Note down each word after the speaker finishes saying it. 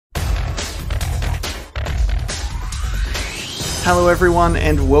Hello everyone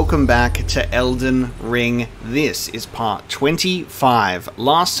and welcome back to Elden Ring. This is part 25.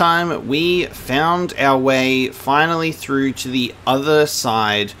 Last time we found our way finally through to the other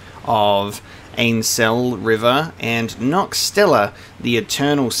side of Astel River and Naturalborn, the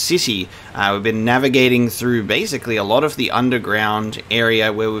Eternal City. We've been navigating through basically a lot of the underground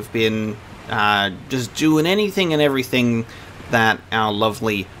area where we've been just doing anything and everything that our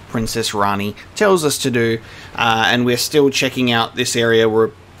lovely Princess Ranni tells us to do, and we're still checking out this area.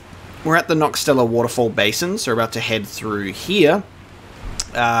 We're at the Naturalborn waterfall basin, so we're about to head through here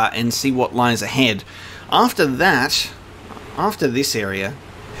and see what lies ahead. After that, after this area,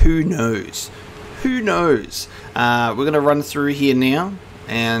 who knows? Who knows? We're going to run through here now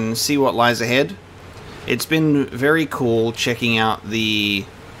and see what lies ahead. It's been very cool checking out the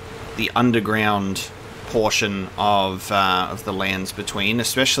underground portion of the lands between,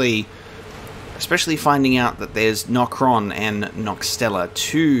 especially finding out that there's Nokron and Naturalborn,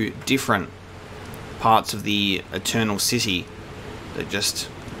 two different parts of the Eternal City that just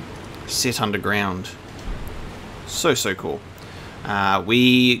sit underground. So cool.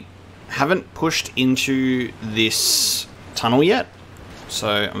 We haven't pushed into this tunnel yet, so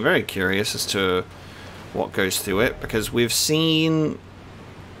I'm very curious as to what goes through it, because we've seen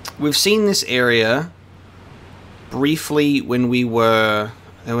this area briefly when we were,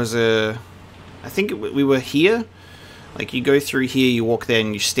 I think we were here. Like, you go through here, you walk there,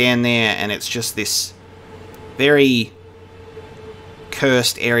 and you stand there, and it's just this very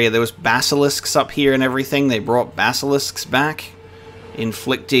cursed area. There was basilisks up here and everything. They brought basilisks back,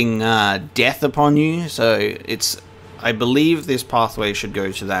 inflicting death upon you. So I believe this pathway should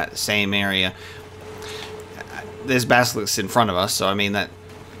go to that same area. There's basilisks in front of us, so I mean that,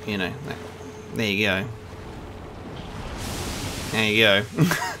 you know, there you go. There you go.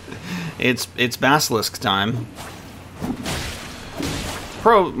 It's basilisk time.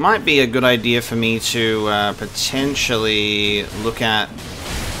 Might be a good idea for me to potentially look at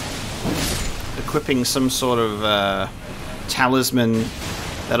equipping some sort of talisman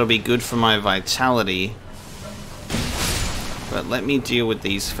that'll be good for my vitality. But let me deal with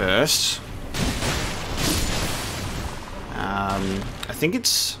these first.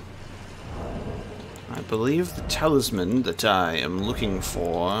 I believe the talisman that I am looking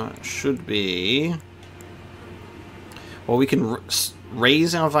for should be... Well, we can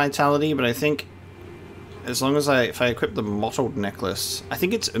raise our vitality, but I think as long as if I equip the mottled necklace, I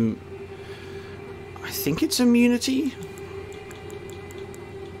think it's immunity?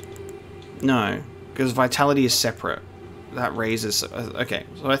 No, because vitality is separate. That raises... Okay,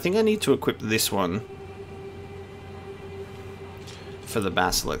 so I think I need to equip this one for the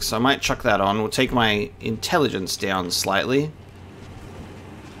basilisk, so I might chuck that on. We'll take my intelligence down slightly.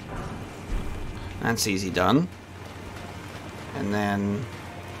 That's easy done. And then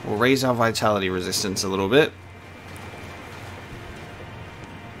we'll raise our vitality resistance a little bit.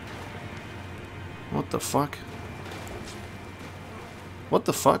 What the fuck? What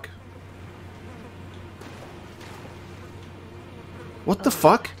the fuck? What the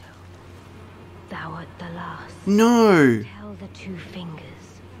fuck? Thou art the last. No! The two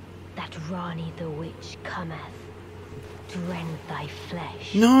fingers that Ranni the witch cometh to rend thy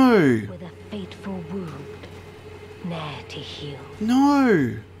flesh. No! With a fateful wound, ne'er to heal.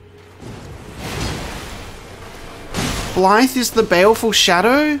 No! Blythe is the baleful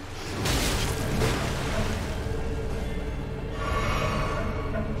shadow?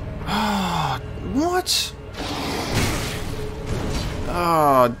 Oh, what?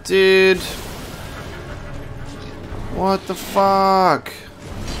 Oh, dude. What the fuck?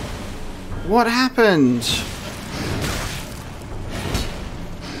 What happened?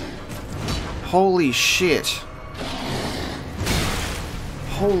 Holy shit.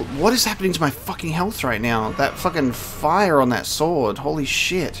 What is happening to my fucking health right now? That fucking fire on that sword. Holy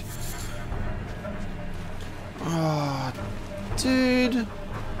shit. Oh, dude.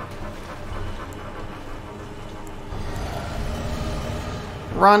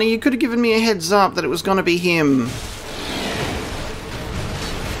 Ranni, you could have given me a heads up that it was gonna be him.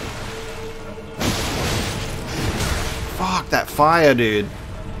 Fuck that fire, dude.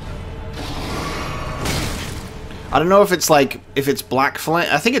 I don't know if it's like, if it's black flame.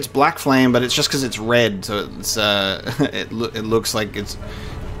 I think it's black flame, but it's just because it's red, so it's it looks like it's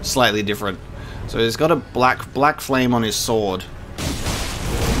slightly different. So he's got a black flame on his sword.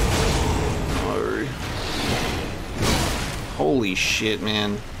 Oh. Holy shit,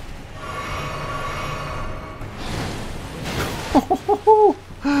 man.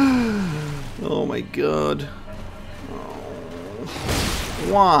 Oh my god. Oh.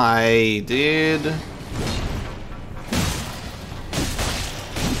 Why, dude?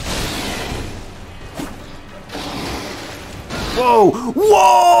 Whoa!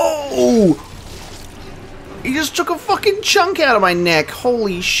 Whoa! He just took a fucking chunk out of my neck.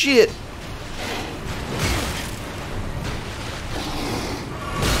 Holy shit.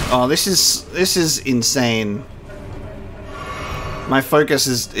 Oh, this is insane. My focus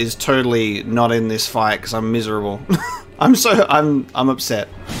is totally not in this fight because I'm miserable. I'm upset.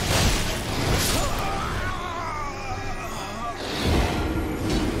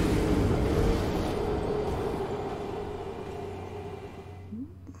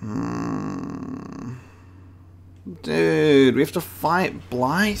 Dude, we have to fight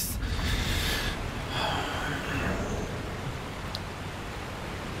Blythe?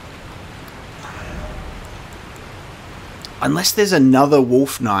 Unless there's another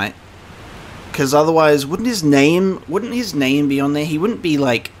Wolf Knight. Because otherwise, wouldn't his name be on there? He wouldn't be,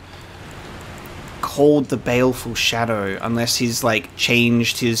 like, called the Baleful Shadow unless he's, like,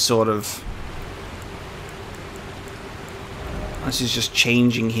 changed his sort of... Unless he's just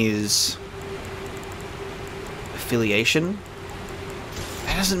changing his affiliation.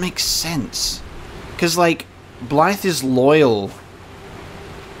 That doesn't make sense. Because, like, Blythe is loyal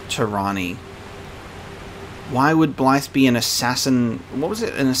to Ranni. Why would Blythe be an assassin? What was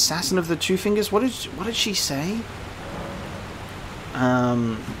it? An assassin of the Two Fingers? What did she say?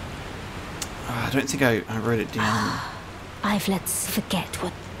 I don't think I wrote it down. Let's forget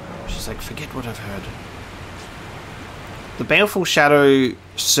what... She's like, forget what I've heard. The Baleful Shadow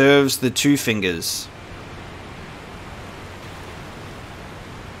serves the Two Fingers.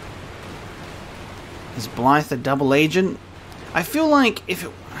 Is Blythe a double agent? I feel like if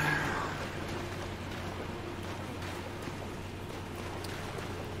it...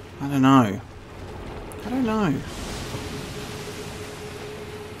 I don't know. I don't know.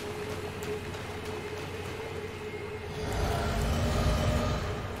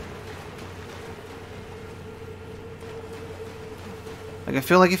 Like, I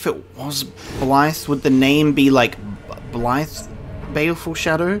feel like if it was Blythe, would the name be like Blythe Baleful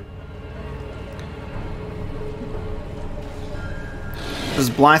Shadow? Does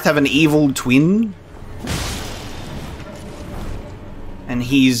Blythe have an evil twin? And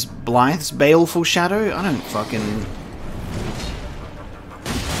he's Blythe's Baleful Shadow? I don't fucking...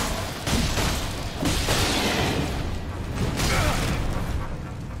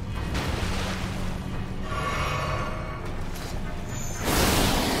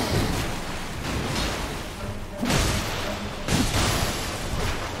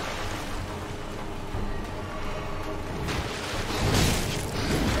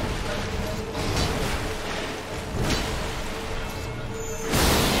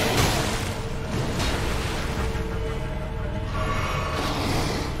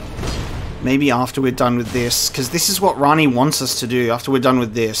 Maybe after we're done with this, because this is what Ranni wants us to do. After we're done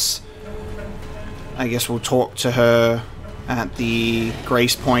with this, I guess we'll talk to her at the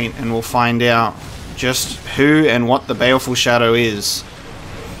Grace Point and we'll find out just who and what the Baleful Shadow is.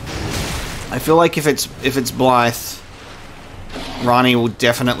 I feel like if it's Blythe, Ranni will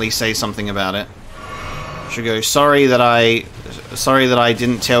definitely say something about it. She'll go, sorry that I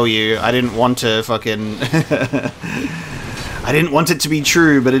didn't tell you. I didn't want to fucking... I didn't want it to be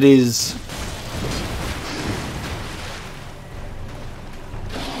true, but it is.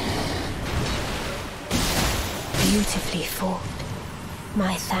 Beautifully fought.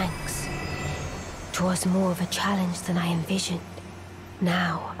 My thanks. 'Twas more of a challenge than I envisioned.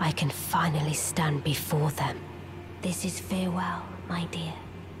 Now I can finally stand before them. This is farewell, my dear.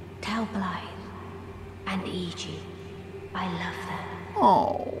 Tell Blythe and Iji I love them.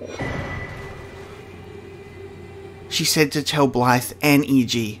 Oh. She said to tell Blythe and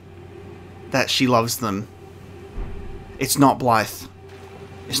Iji that she loves them. It's not Blythe.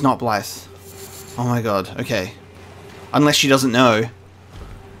 It's not Blythe. Oh my god, okay. Unless she doesn't know.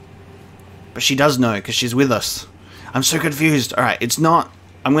 But she does know, because she's with us. I'm so confused. Alright, it's not...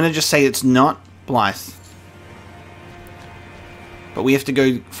 I'm going to just say it's not Blythe. But we have to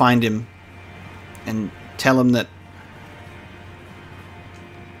go find him. And tell him that...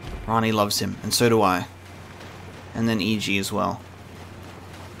 Ranni loves him, and so do I. And then Iji as well.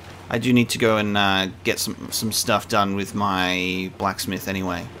 I do need to go and get some stuff done with my blacksmith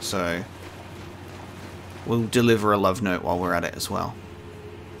anyway, so... We'll deliver a love note while we're at it as well.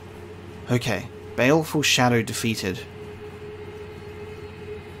 Okay, Baleful Shadow defeated.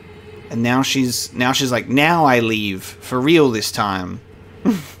 And now she's like, now I leave. For real this time.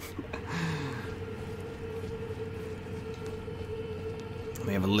 We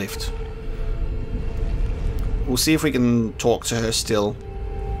have a lift. We'll see if we can talk to her still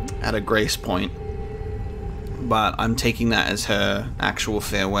at a Grace Point. But I'm taking that as her actual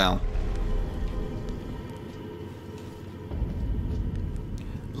farewell.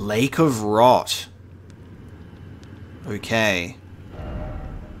 Lake of Rot. Okay.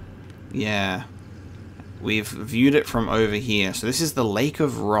 Yeah. We've viewed it from over here. So this is the Lake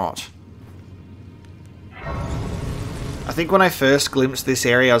of Rot. I think when I first glimpsed this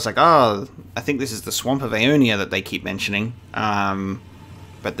area, I was like, oh, I think this is the Swamp of Aeonia that they keep mentioning.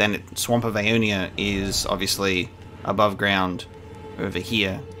 But then Swamp of Aeonia is obviously above ground over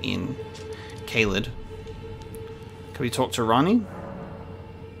here in Caelid. Can we talk to Ranni?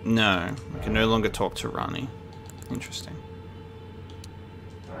 No, we can no longer talk to Ranni. Interesting.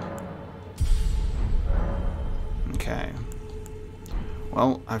 Okay.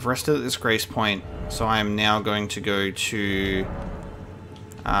 Well, I've rested at this grace point, so I am now going to go to...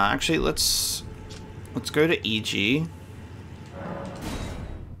 actually, let's go to EG.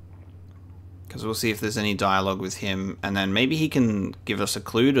 Because we'll see if there's any dialogue with him, and then maybe he can give us a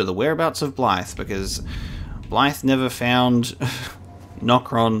clue to the whereabouts of Blythe, because Blythe never found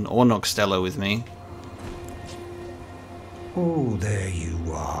Nokron or Nokstella with me. Oh, there you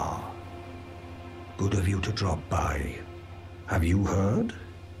are. Good of you to drop by. Have you heard?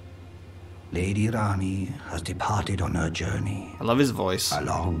 Lady Ranni has departed on her journey. I love his voice.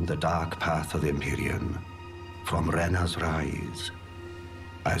 Along the dark path of Empyrean, from Renna's Rise,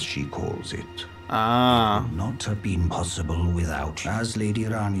 as she calls it. Ah. It would not have been possible without, as Lady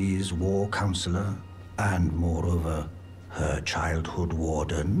Ranni's war counselor, and moreover, her childhood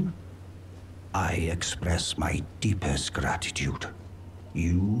warden, I express my deepest gratitude.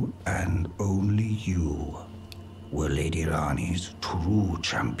 You, and only you, were Lady Ranni's true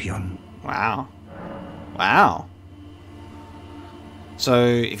champion. Wow. Wow. So,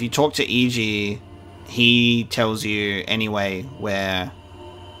 if you talk to EG, he tells you anyway where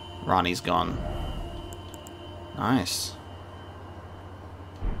Ranni's gone. Nice.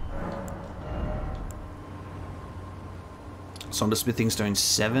 Somber Smithing Stone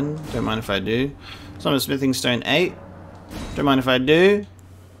 7. Don't mind if I do. Somber Smithing Stone 8. Don't mind if I do.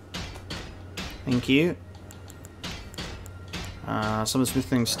 Thank you. Somber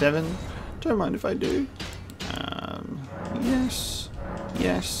Smithing 7. Don't mind if I do. Yes.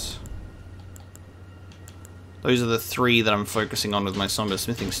 Yes. Those are the 3 that I'm focusing on with my Somber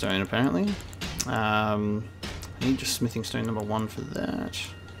Smithing Stone, apparently. I need just Smithing Stone number 1 for that.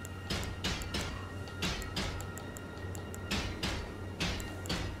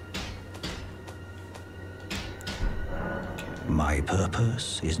 My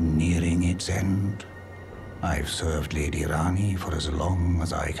purpose is nearing its end. I've served Lady Ranni for as long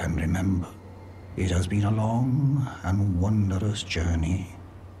as I can remember. It has been a long and wondrous journey.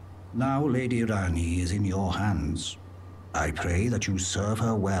 Now Lady Ranni is in your hands. I pray that you serve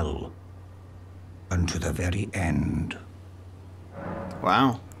her well, unto the very end.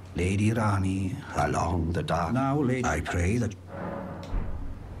 Wow. Lady Ranni, along the dark... Now, Lady... I pray that...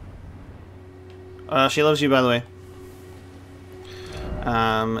 She loves you, by the way.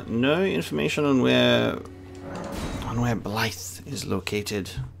 No information on where Blythe is located.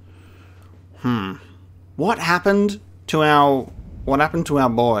 What happened to our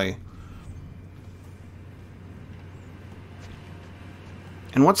boy?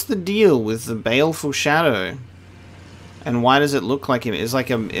 And what's the deal with the baleful shadow? And why does it look like him? It's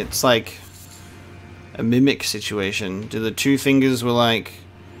like a mimic situation. Do the 2 fingers were like,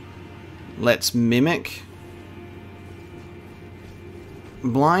 let's mimic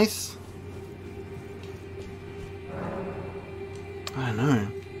Blythe? I don't know.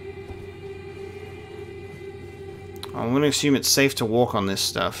 I'm going to assume it's safe to walk on this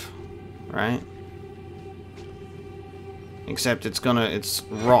stuff, right? Except it's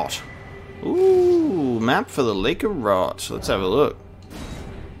rot. Ooh, map for the Lake of Rot. Let's have a look.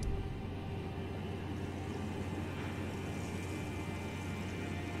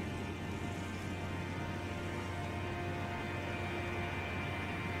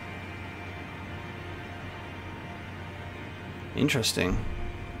 Interesting.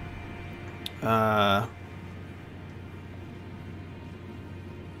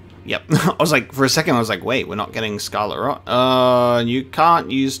 Yep. I was like, for a second I was like, wait, we're not getting Scarlet Rot. You can't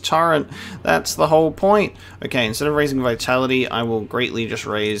use Torrent. That's the whole point. Okay, instead of raising Vitality, I will greatly just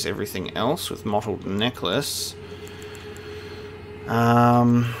raise everything else with Mottled Necklace.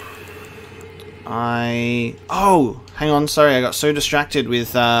 Oh, hang on, sorry, I got so distracted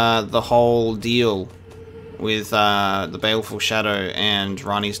with the whole deal with the Baleful Shadow and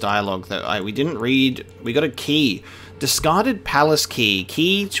Ranni's dialogue that we didn't read. We got a key. Discarded Palace Key.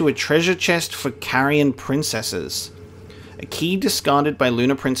 Key to a treasure chest for Carrion Princesses. A key discarded by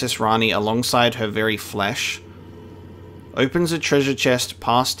Lunar Princess Ranni alongside her very flesh. Opens a treasure chest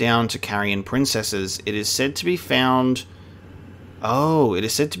passed down to Carrion Princesses. It is said to be found Oh, it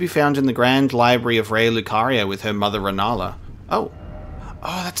is said to be found in the Grand Library of Rhea Lucaria with her mother Renala. Oh.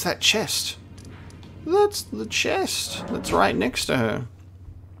 Oh, that's that chest. That's the chest. That's right next to her.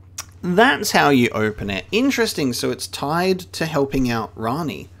 That's how you open it. Interesting, so it's tied to helping out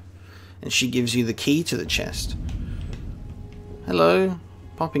Rani. And she gives you the key to the chest. Hello.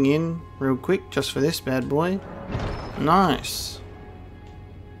 Popping in real quick just for this bad boy. Nice.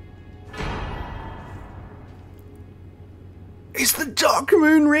 It's the Dark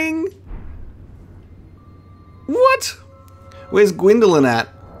Moon Ring? What? Where's Gwendolyn at?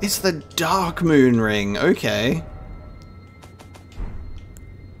 It's the Dark Moon Ring. Okay.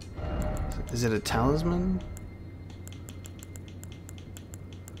 Is it a talisman?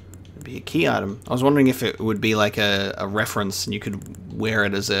 It'd be a key item. I was wondering if it would be like a reference and you could wear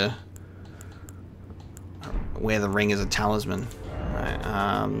it as a... wear the ring as a talisman.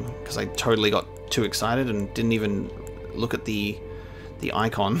 Right, because I totally got too excited and didn't even look at the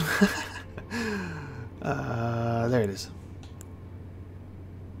icon. There it is.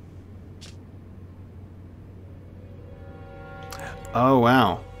 Oh,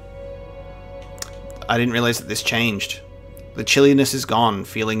 wow. I didn't realize that this changed. The chilliness is gone,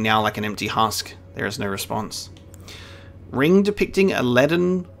 feeling now like an empty husk. There is no response. Ring depicting a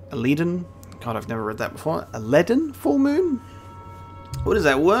leaden... God, I've never read that before. A leaden full moon? What is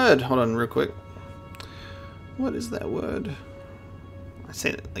that word? Hold on real quick. What is that word? I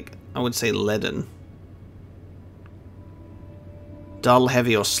say it like... I would say leaden. Dull,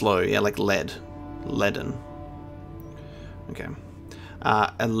 heavy, or slow. Yeah, like lead. Leaden. Okay.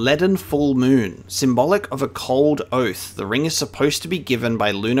 A leaden full moon, symbolic of a cold oath. The ring is supposed to be given by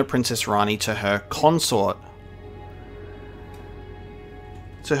Lunar Princess Rani to her consort.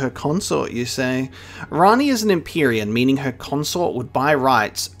 To her consort, you say? Rani is an Empyrean, meaning her consort would by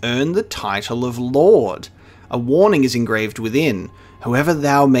rights earn the title of Lord. A warning is engraved within. Whoever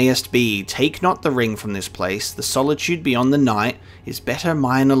thou mayest be, take not the ring from this place. The solitude beyond the night is better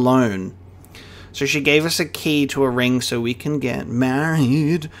mine alone. So she gave us a key to a ring so we can get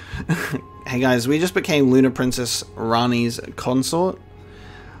married. Hey guys, we just became Lunar Princess Rani's consort.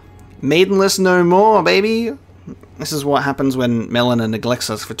 Maidenless no more, baby. This is what happens when Melina neglects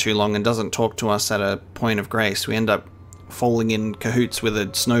us for too long and doesn't talk to us at a point of grace. We end up falling in cahoots with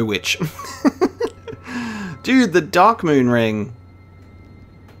a snow witch. Dude, the Dark Moon Ring.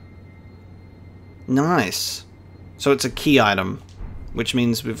 Nice. So it's a key item, which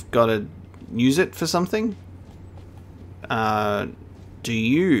means we've got to use it for something? Do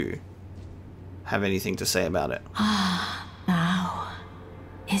you have anything to say about it? Ah, now,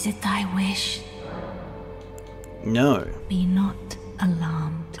 is it thy wish? No. Be not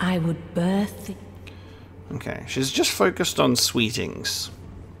alarmed. I would birth... Okay, she's just focused on sweetings.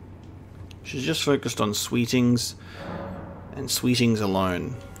 She's just focused on sweetings and sweetings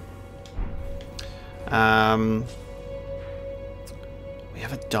alone. We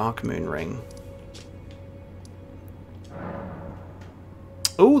have a Dark Moon Ring.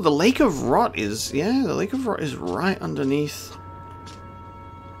 Oh, the Lake of Rot is... yeah, the Lake of Rot is right underneath.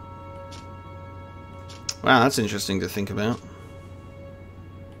 Wow, that's interesting to think about.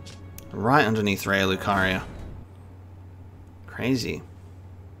 Right underneath Rhea Lucaria. Crazy.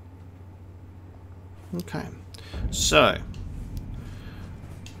 Okay. So...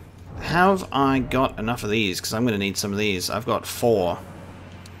 have I got enough of these? Because I'm going to need some of these. I've got 4.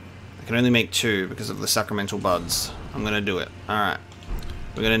 I can only make 2 because of the sacramental buds. I'm going to do it. Alright.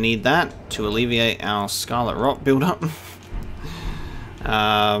 We're going to need that to alleviate our Scarlet Rot buildup.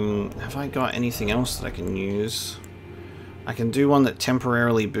 Have I got anything else that I can use? I can do one that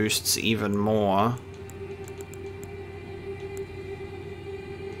temporarily boosts even more.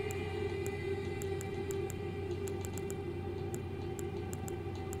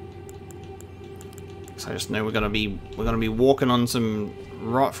 So I just know we're gonna be walking on some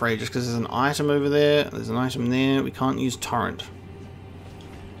rot for ages because there's an item over there, there's an item there. We can't use torrent.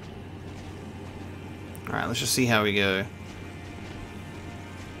 Alright, let's just see how we go.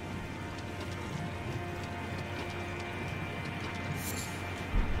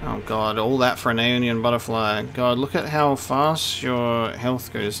 Oh god, all that for an Aeonian butterfly. God, look at how fast your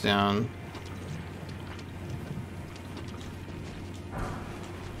health goes down.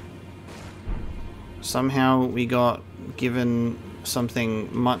 Somehow we got given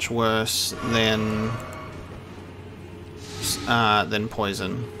something much worse than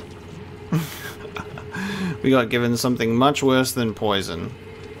poison. We got given something much worse than poison.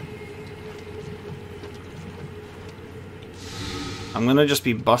 I'm gonna just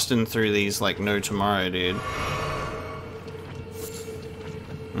be busting through these like no tomorrow, dude.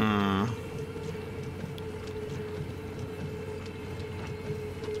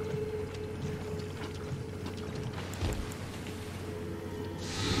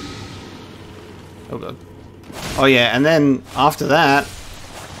 Oh god. Oh yeah, and then after that,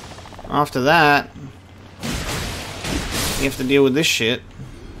 you have to deal with this shit.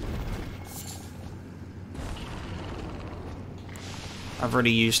 I've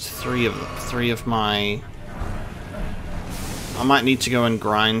already used three of my... I might need to go and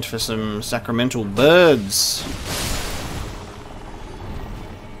grind for some sacramental birds.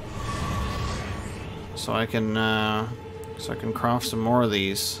 So I can craft some more of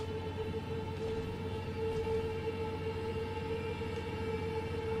these.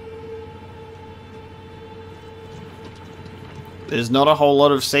 There's not a whole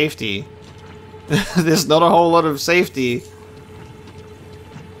lot of safety. There's not a whole lot of safety.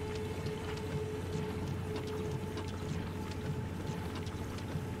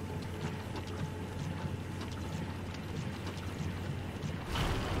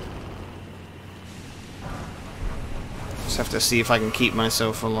 Just have to see if I can keep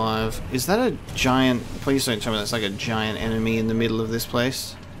myself alive. Is that a giant... Please don't tell me that's like a giant enemy in the middle of this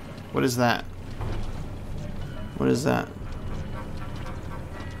place. What is that? What is that?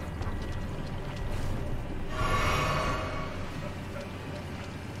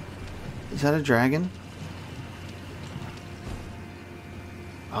 Is that a dragon?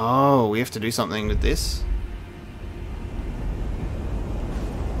 Oh, we have to do something with this?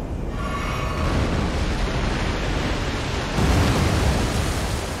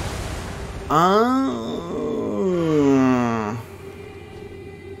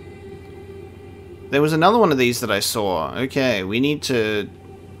 There was another one of these that I saw. Okay, we need to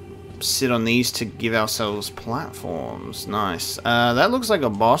sit on these to give ourselves platforms. Nice. That looks like a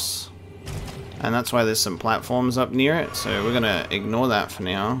boss. And that's why there's some platforms up near it. So we're gonna ignore that for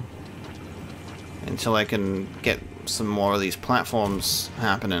now. Until I can get some more of these platforms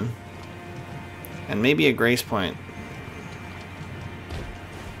happening. And maybe a grace point.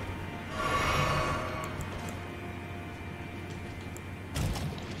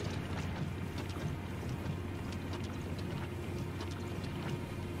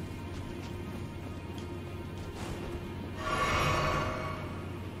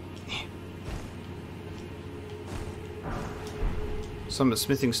 Some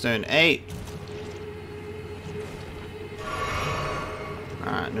smithing stone 8.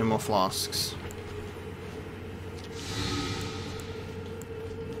 Alright, no more flasks.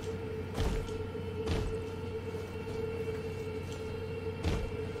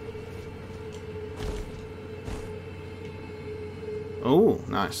 Oh,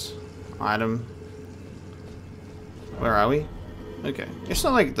 nice. Item. Where are we? Okay. It's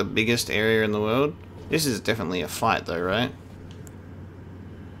not like the biggest area in the world. This is definitely a fight though, right?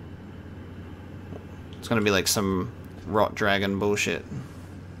 It's gonna be like some rot dragon bullshit.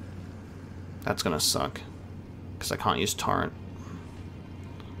 That's gonna suck. Because I can't use torrent.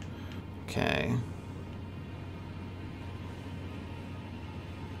 Okay.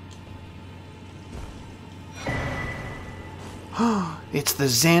 It's the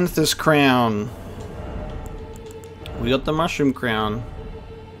Xanthus crown. We got the mushroom crown.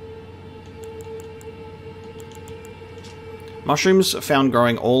 Mushrooms found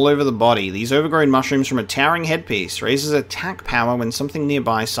growing all over the body. These overgrown mushrooms from a towering headpiece raises attack power when something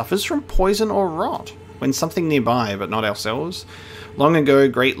nearby suffers from poison or rot. When something nearby, but not ourselves. Long ago,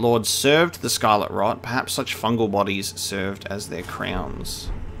 great lords served the scarlet rot. Perhaps such fungal bodies served as their crowns.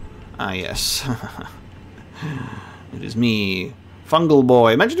 Ah, yes. It is me, Fungal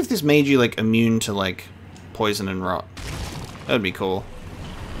Boy. Imagine if this made you, like, immune to, like, poison and rot. That would be cool.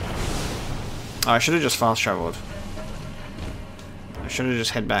 Oh, I should have just fast traveled. I should have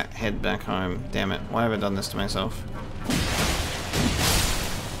just head back home. Damn it. Why have I done this to myself?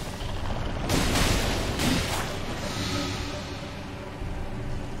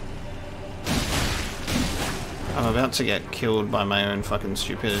 I'm about to get killed by my own fucking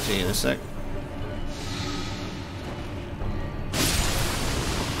stupidity in a sec.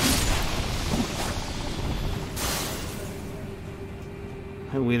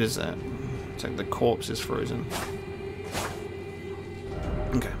 How weird is that? It's like the corpse is frozen.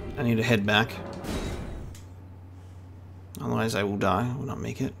 Okay, I need to head back. Otherwise I will die. I will not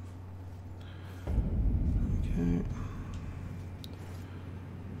make it. Okay.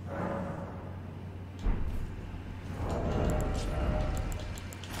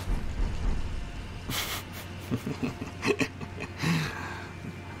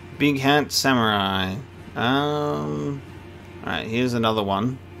 Big Hat Samurai. Alright, here's another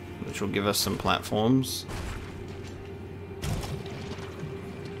one, which will give us some platforms.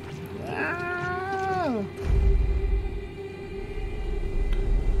 Ah!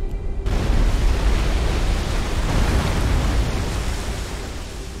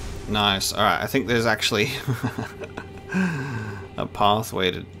 Nice. Alright, I think there's actually a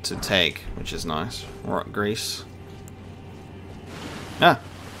pathway to take, which is nice. Rock grease. Ah!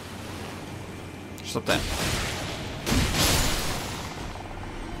 Stop that.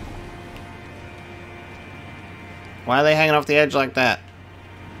 Why are they hanging off the edge like that?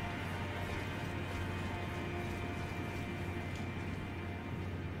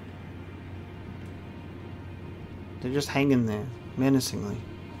 They're just hanging there, menacingly.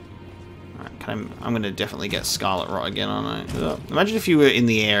 Alright, I'm gonna definitely get Scarlet Rot again, aren't I? Ugh. Imagine if you were in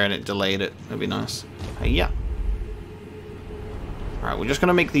the air and it delayed it. That'd be nice. Hey, yeah. Alright, we're just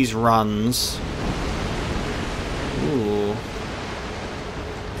gonna make these runs. Ooh.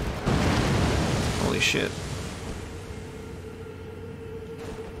 Holy shit.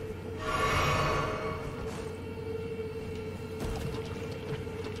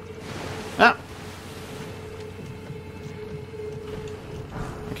 Ah!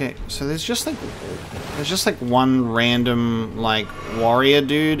 Okay, so there's just like one random like warrior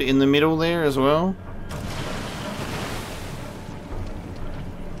dude in the middle there as well.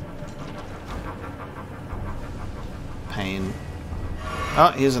 Pain.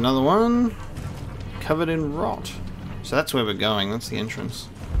 Oh, here's another one. Covered in rot. So that's where we're going, that's the entrance.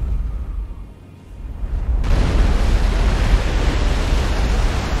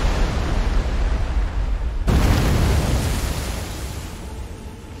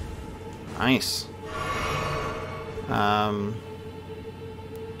 Nice.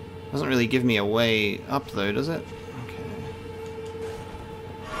 Doesn't really give me a way up though, does it? Okay.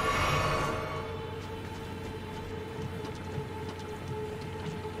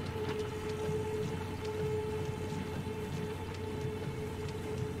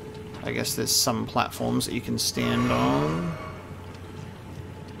 I guess there's some platforms that you can stand on.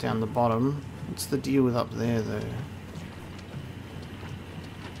 Down the bottom. What's the deal with up there though?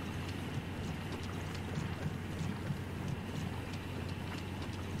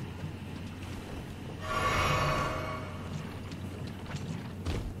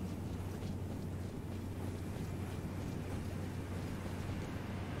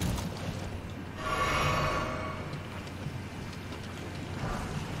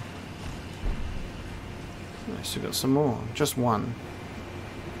 I still got some more. Just one.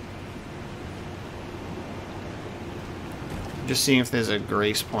 Just seeing if there's a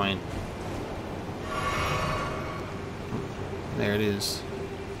grace point. There it is.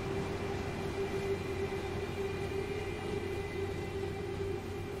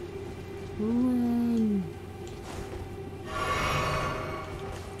 Run.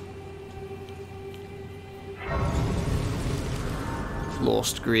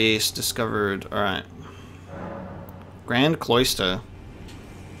 Lost grace discovered. Alright. Grand Cloister.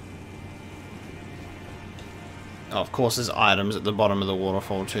 Oh, of course there's items at the bottom of the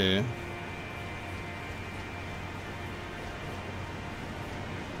waterfall too.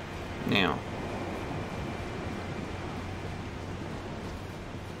 Now.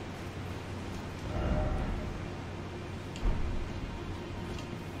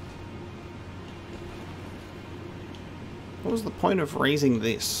 What was the point of raising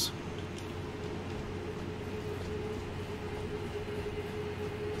this?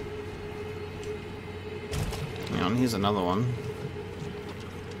 Here's another one.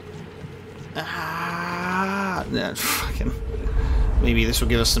 Ah, no, fucking. Maybe this will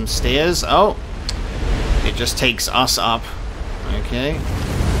give us some stairs. Oh, it just takes us up. Okay.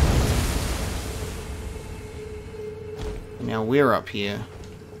 Now we're up here.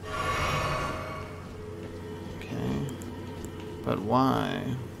 Okay. But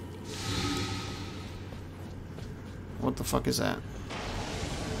why? What the fuck is that?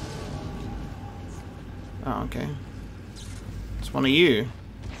 Oh, okay. It's one of you.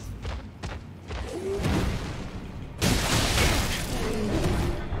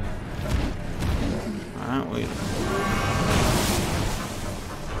 Alright, wait.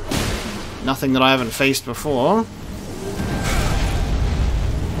 Nothing that I haven't faced before.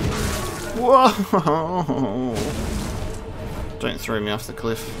 Whoa! Don't throw me off the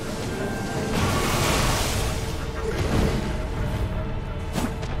cliff.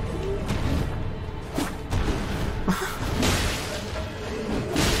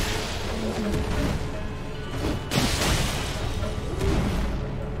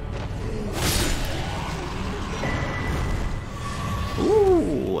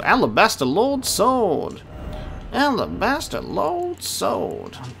 Alabaster Lord Sword. Alabaster Lord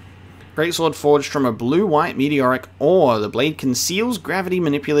Sword. Greatsword forged from a blue-white meteoric ore. The blade conceals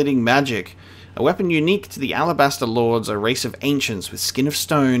gravity-manipulating magic. A weapon unique to the Alabaster Lords, a race of ancients with skin of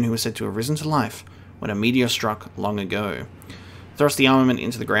stone who were said to have risen to life when a meteor struck long ago. Thrust the armament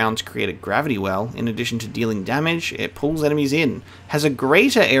into the ground to create a gravity well. In addition to dealing damage, it pulls enemies in. Has a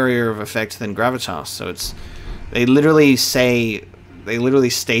greater area of effect than gravitas. So it's... They literally state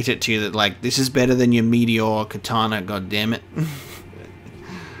it to you that, like, this is better than your meteor katana, goddammit.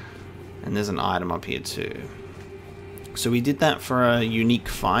 And there's an item up here too. So we did that for a unique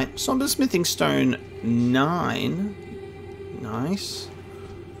fight. Somber Smithing Stone 9. Nice.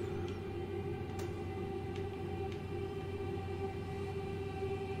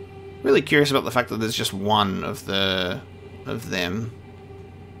 Really curious about the fact that there's just one of them.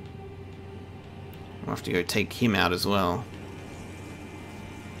 I'll have to go take him out as well.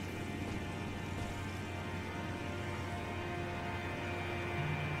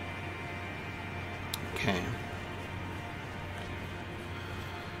 Okay.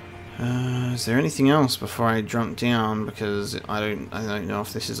 Is there anything else before I jump down? Because I don't know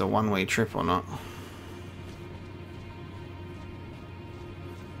if this is a one-way trip or not.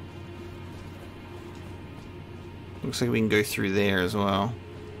 Looks like we can go through there as well.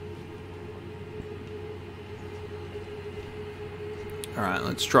 Alright,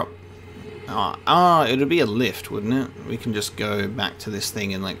 let's drop. It'd be a lift, wouldn't it? We can just go back to this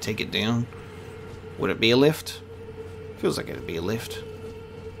thing and, like, take it down. Would it be a lift? Feels like it'd be a lift.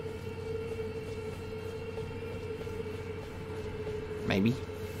 Maybe.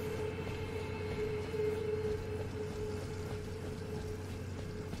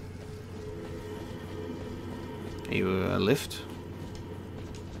 Are you a lift?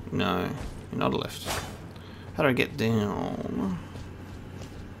 No, you're not a lift. How do I get down?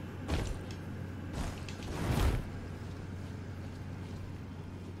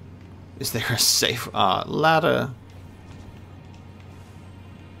 Is there a safe ladder?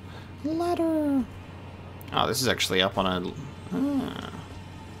 Ladder. Oh, this is actually up on a.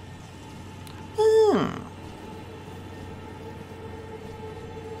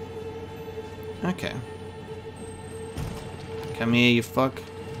 Okay. Come here, you fuck.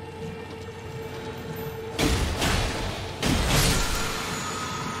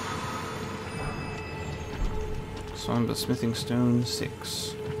 Somber Smithing Stone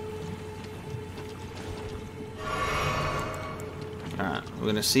 6. Alright, we're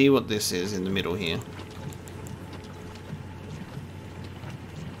gonna see what this is in the middle here.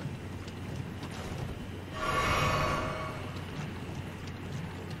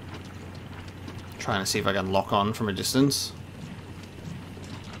 Trying to see if I can lock on from a distance.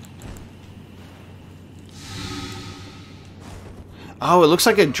 Oh, it looks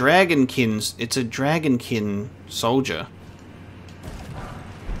like a dragonkin. It's a dragonkin soldier.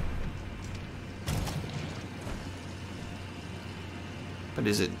 But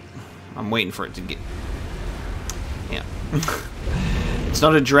is it? I'm waiting for it to get. Yeah. It's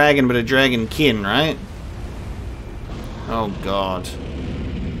not a dragon, but a dragonkin, right? Oh god.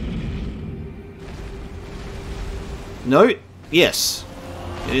 No. Yes.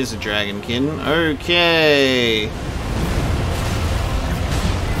 It is a dragonkin. Okay.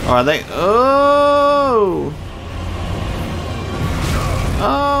 Oh, are they? Oh!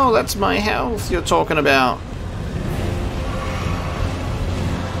 Oh, that's my health you're talking about.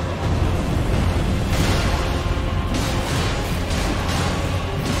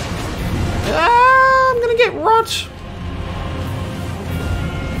 Ah, I'm gonna get rot.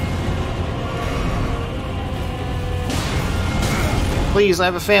 Please, I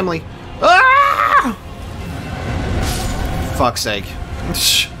have a family. Ah! Fuck's sake.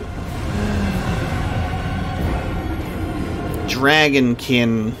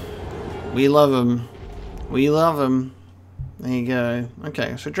 Dragonkin. We love him. We love him. There you go.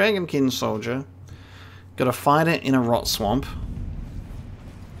 Okay, so Dragonkin soldier. Gotta fight it in a rot swamp.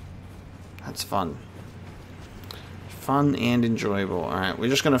 That's fun. Fun and enjoyable. Alright, we're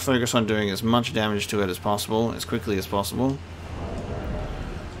just gonna focus on doing as much damage to it as possible, as quickly as possible.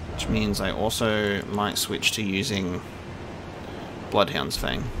 Which means I also might switch to using Bloodhound's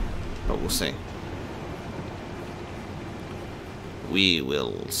Fang. But we'll see. We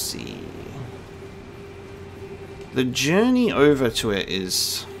will see. The journey over to it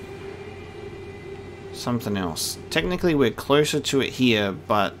is something else. Technically we're closer to it here,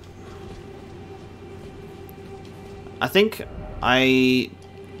 but I think I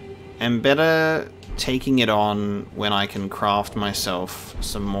am better taking it on when I can craft myself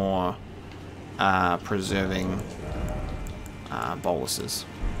some more preserving boluses,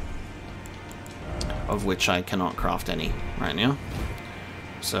 of which I cannot craft any right now.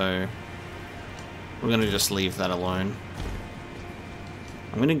 So we're going to just leave that alone.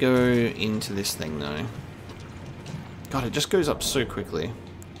 I'm going to go into this thing though. God, it just goes up so quickly.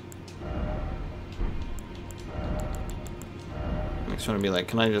 just want to be like,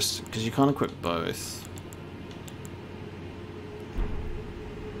 can I just... Because you can't equip both.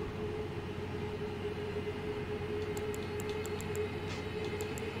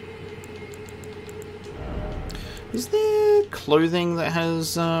 Is there clothing that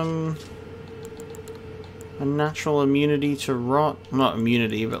has a natural immunity to rot? Not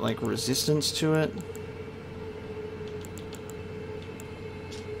immunity, but like resistance to it?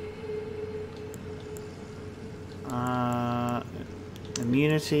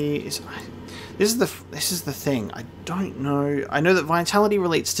 Immunity is... This is the thing. I don't know. I know that vitality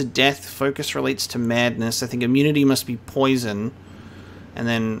relates to death, focus relates to madness. I think immunity must be poison. And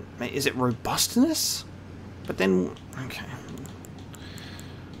then, is it robustness? But then, okay.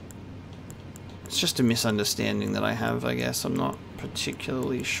 It's just a misunderstanding that I have, I guess. I'm not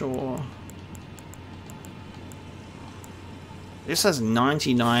particularly sure. This has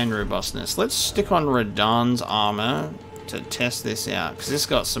 99 robustness. Let's stick on Radahn's armor to test this out, because this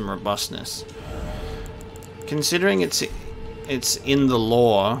got some robustness. Considering it's in the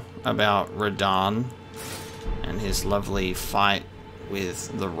lore about Radahn and his lovely fight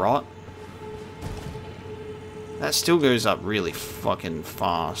with the rot, that still goes up really fucking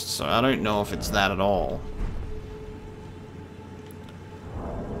fast, so I don't know if it's that at all.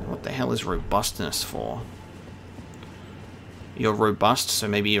 What the hell is robustness for? You're robust, so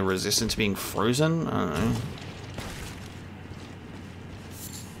maybe you're resistant to being frozen? I don't know.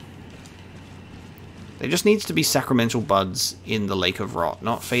 There just needs to be sacramental buds in the Lake of Rot,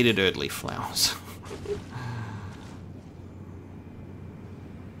 not faded earthly flowers.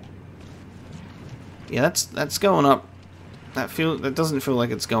 Yeah, that's going up. That doesn't feel like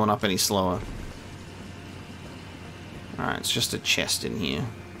it's going up any slower. Alright, it's just a chest in here.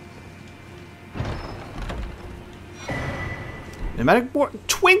 Nomadic what?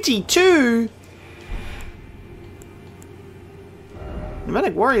 22?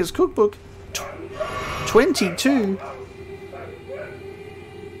 Nomadic Warriors Cookbook. 22?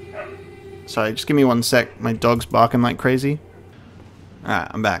 Sorry, just give me one sec. My dog's barking like crazy. Alright,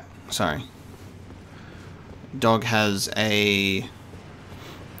 I'm back. Sorry. Dog has a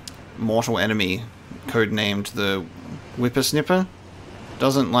mortal enemy codenamed the Whippersnipper.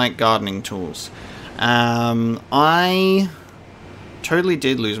 Doesn't like gardening tools. I totally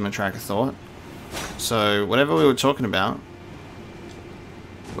did lose my track of thought. So whatever we were talking about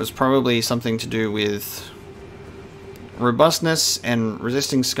was probably something to do with robustness and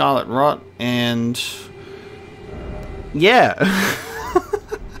resisting scarlet rot, and yeah.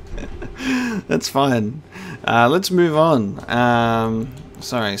 That's fine. Let's move on.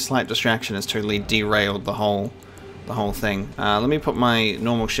 Sorry, slight distraction has totally derailed the whole thing. Let me put my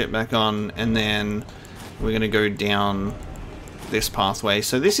normal shit back on, and then we're gonna go down this pathway.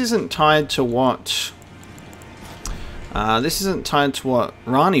 So this isn't tied to what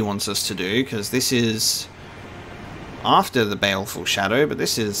Ranni wants us to do, because this is after the Baleful Shadow, but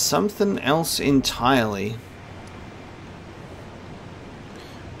this is something else entirely.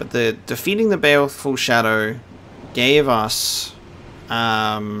 But the defeating the Baleful Shadow gave us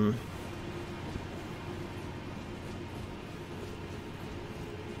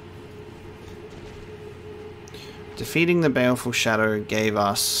defeating the Baleful Shadow gave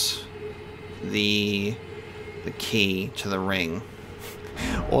us the key to the ring.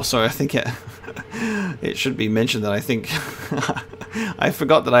 Also, I think it should be mentioned that I think I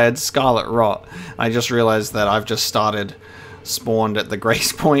forgot that I had Scarlet Rot. I just realized that I've just spawned at the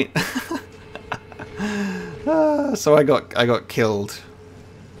Grace Point. So I got killed.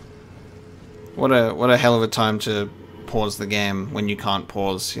 What a hell of a time to pause the game when you can't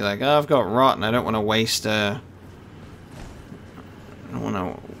pause. You're like, oh, I've got rot and I don't want to waste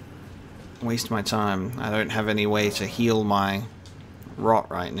my time. I don't have any way to heal my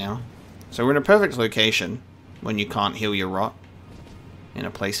rot right now. So we're in a perfect location when you can't heal your rot in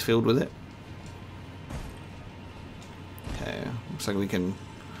a place filled with it. Okay, looks like we can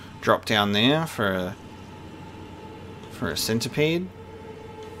drop down there for a centipede.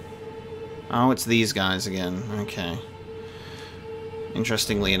 Oh, it's these guys again. Okay.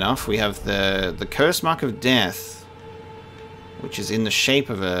 Interestingly enough, we have the curse mark of death, which is in the shape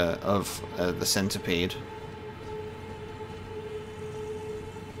of the centipede.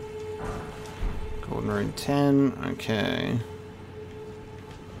 Golden Road 10. Okay.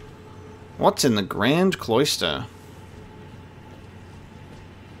 What's in the Grand Cloister?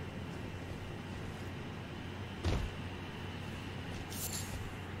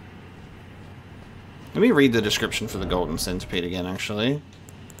 Let me read the description for the Golden Centipede again, actually.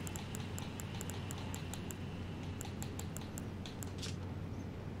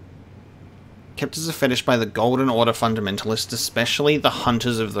 kept as a fetish by the Golden Order fundamentalists, especially the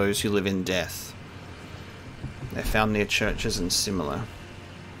hunters of those who live in death. They're found near churches and similar.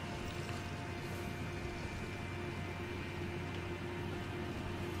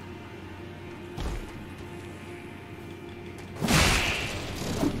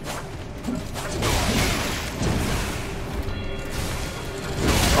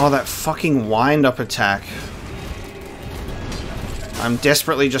 Oh, that fucking wind-up attack. I'm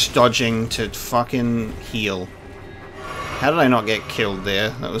desperately just dodging to fucking heal. How did I not get killed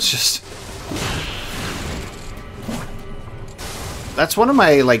there? That was just... That's one of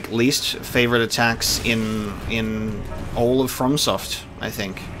my, like, least favorite attacks in all of FromSoft, I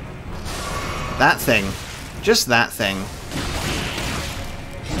think. That thing. Just that thing.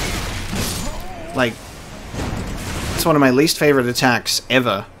 Like... It's one of my least favorite attacks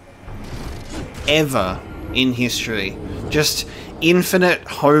ever. Ever in history. Just infinite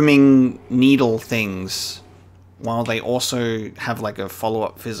homing needle things, while they also have like a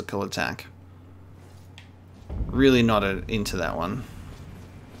follow-up physical attack. Really not into that one.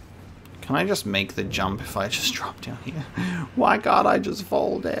 Can I just make the jump if I just drop down here? Why can't I just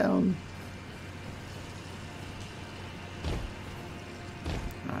fall down?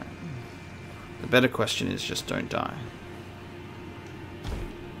 Alright. The better question is just don't die.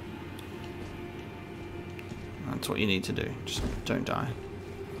 That's what you need to do. Just don't die.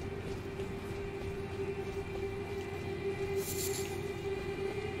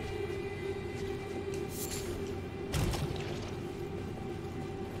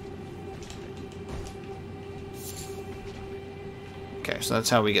 Okay, so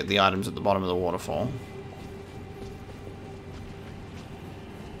that's how we get the items at the bottom of the waterfall.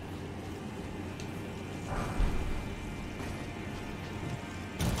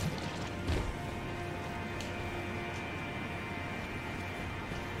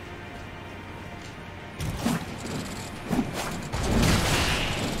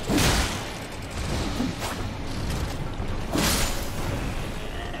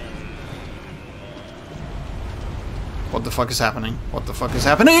 What the fuck is happening? What the fuck is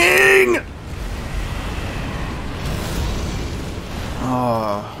happening?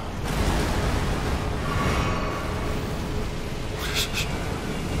 Oh.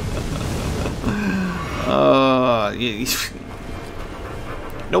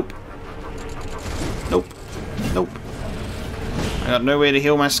 Nope. Nope. Nope. I got nowhere to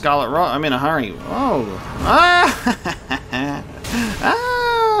heal my Scarlet Rot. I'm in a hurry. Oh. Ah! Ah!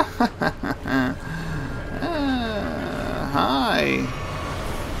 Hi.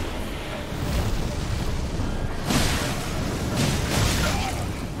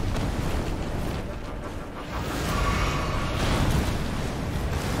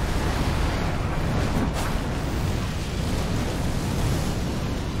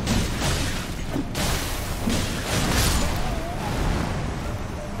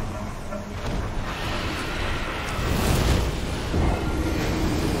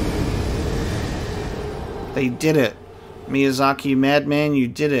 They did it. Miyazaki, madman, you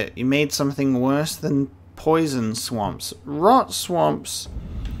did it. You made something worse than poison swamps. Rot swamps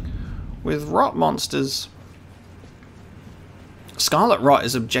with rot monsters. Scarlet Rot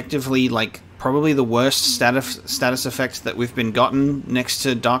is objectively, like, probably the worst status effect that we've been gotten next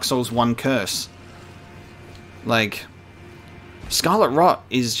to Dark Souls 1 Curse. Like, Scarlet Rot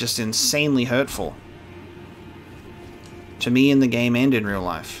is just insanely hurtful. To me in the game and in real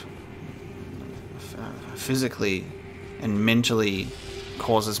life. Physically and mentally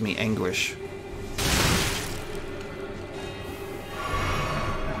causes me anguish.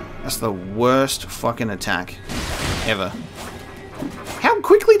 That's the worst fucking attack ever. How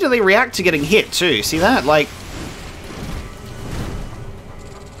quickly do they react to getting hit too? See that? Like,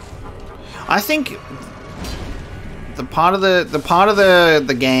 I think the part of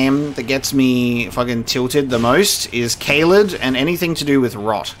the game that gets me fucking tilted the most is Caelid and anything to do with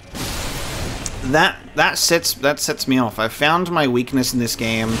rot. That sets me off. I found my weakness in this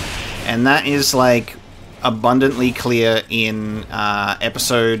game, and that is like abundantly clear in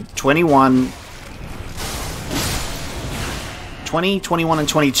episode 21, 20, 21, and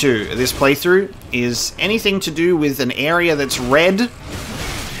 22. This playthrough is anything to do with an area that's red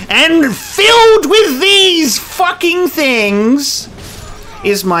and filled with these fucking things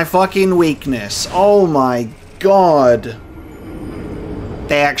is my fucking weakness. Oh my god.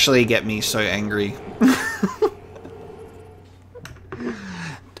 They actually get me so angry.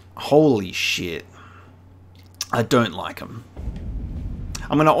 Holy shit. I don't like them.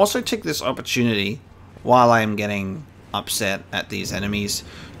 I'm going to also take this opportunity, while I am getting upset at these enemies,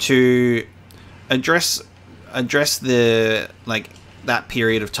 to address the, like, that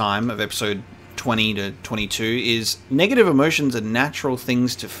period of time of episode 20 to 22 is negative emotions are natural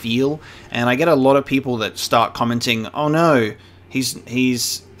things to feel, and I get a lot of people that start commenting, oh no,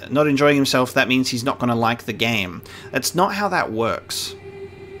 he's not enjoying himself, that means he's not going to like the game. That's not how that works.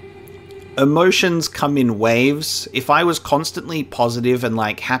 Emotions come in waves. If I was constantly positive and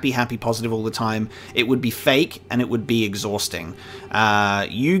like happy, positive all the time, it would be fake and it would be exhausting.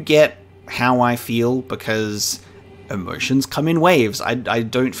 You get how I feel because emotions come in waves. I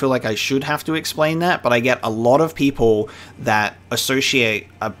don't feel like I should have to explain that, but I get a lot of people that associate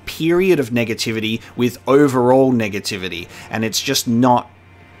a period of negativity with overall negativity, and it's just not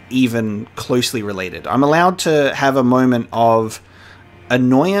even closely related. I'm allowed to have a moment of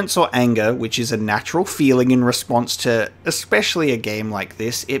annoyance or anger, which is a natural feeling in response to especially a game like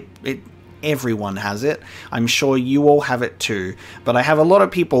this. Everyone has it. I'm sure you all have it too, but I have a lot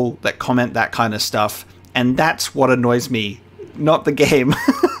of people that comment that kind of stuff, and that's what annoys me, not the game.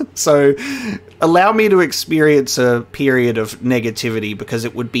 So allow me to experience a period of negativity, because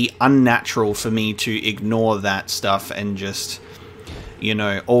it would be unnatural for me to ignore that stuff and just, you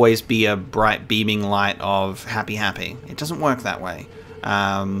know, always be a bright beaming light of happy. It doesn't work that way.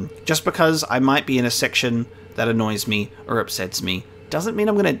 Just because I might be in a section that annoys me or upsets me doesn't mean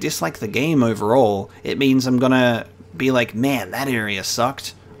I'm going to dislike the game overall. It means I'm going to be like, man, that area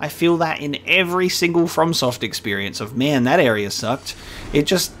sucked. I feel that in every single FromSoft experience of, man, that area sucked. It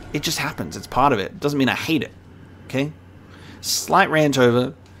just happens. It's part of it. It doesn't mean I hate it. Okay? Slight rant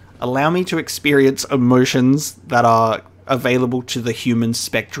over. Allow me to experience emotions that are available to the human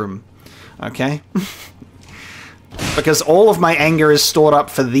spectrum. Okay? Because all of my anger is stored up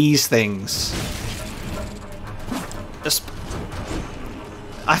for these things.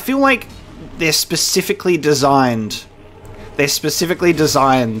 I feel like they're specifically designed. They're specifically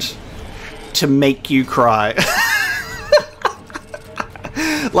designed to make you cry.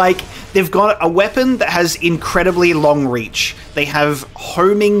 Like, they've got a weapon that has incredibly long reach. They have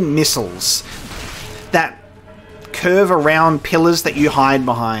homing missiles that curve around pillars that you hide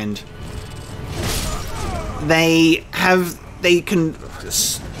behind. They can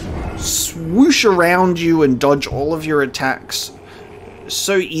swoosh around you and dodge all of your attacks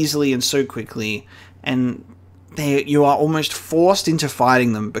so easily and so quickly, and you are almost forced into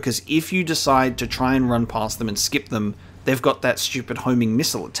fighting them, because if you decide to try and run past them and skip them, they've got that stupid homing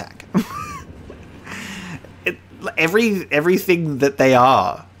missile attack. Everything that they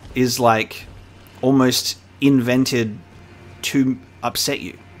are is like almost invented to upset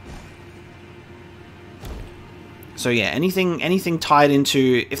you. So yeah, anything tied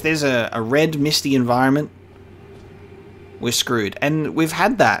into, if there's a red misty environment, we're screwed. And we've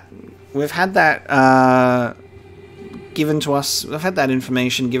had that given to us. I've had that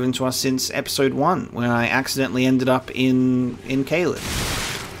information given to us since episode 1, when I accidentally ended up in Caelid.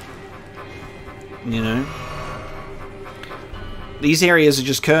 You know, these areas are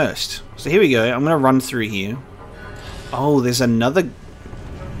just cursed. So here we go. I'm gonna run through here. Oh, there's another.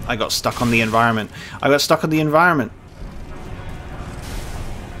 I got stuck on the environment.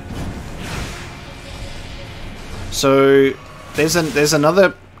 So there's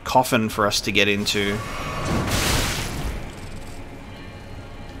another coffin for us to get into.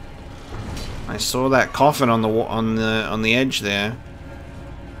 I saw that coffin on the edge there.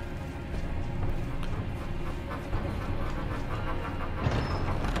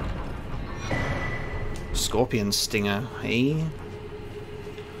 Scorpion stinger, hey?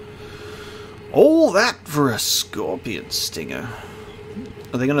 All that for a scorpion stinger.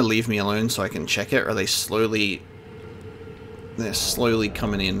 Are they gonna leave me alone so I can check it, or are they slowly... They're slowly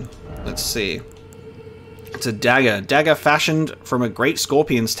coming in. Let's see. It's a dagger. Dagger fashioned from a great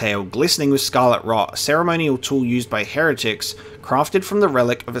scorpion's tail, glistening with scarlet rot. A ceremonial tool used by heretics, crafted from the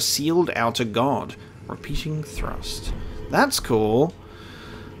relic of a sealed outer god. Repeating thrust. That's cool.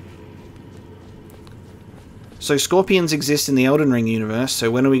 So scorpions exist in the Elden Ring universe,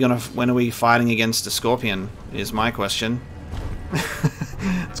 so when are we fighting against a scorpion, is my question.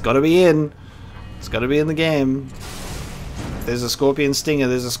 It's gotta be in. It's gotta be in the game. If there's a scorpion stinger,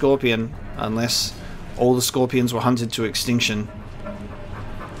 there's a scorpion. Unless all the scorpions were hunted to extinction.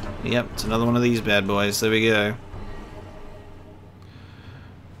 Yep, it's another one of these bad boys. There we go.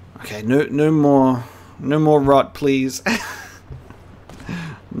 Okay, no more rot, please.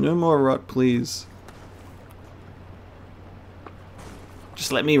 No more rot, please.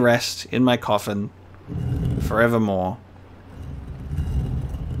 Just let me rest in my coffin forevermore.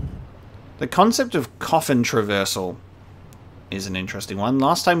 The concept of coffin traversal is an interesting one.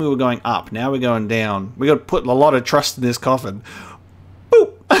 Last time we were going up, now we're going down. We got to put a lot of trust in this coffin.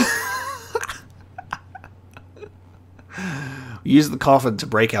 Boop! Use the coffin to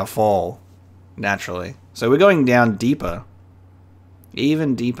break our fall. Naturally. So we're going down deeper.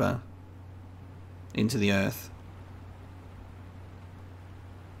 Even deeper. Into the earth.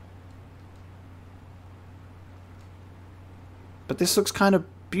 But this looks kind of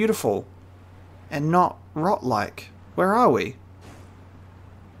beautiful. And not rot-like. Where are we?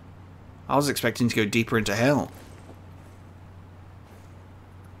 I was expecting to go deeper into hell.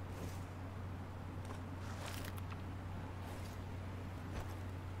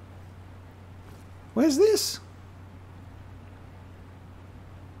 Where's this?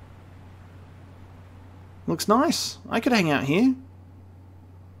 Looks nice. I could hang out here.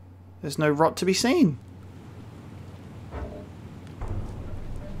 There's no rot to be seen.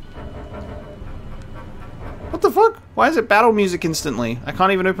 What the fuck? Why is it battle music instantly? I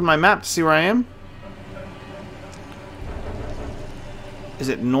can't even open my map to see where I am. Is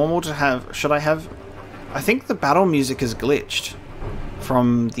it normal to have... Should I have... I think the battle music is glitched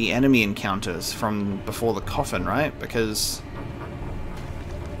from the enemy encounters from before the coffin, right? Because...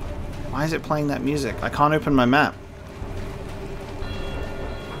 Why is it playing that music? I can't open my map.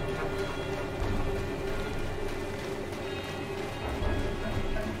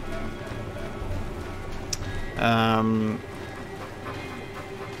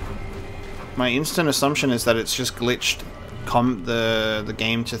 My instant assumption is that it's just glitched the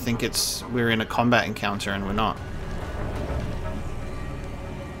game to think we're in a combat encounter and we're not.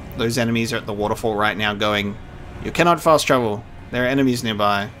 Those enemies are at the waterfall right now going, "You cannot fast travel. There are enemies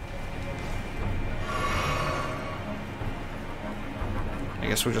nearby." I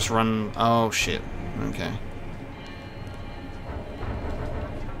guess we'll just run... Oh shit. Okay.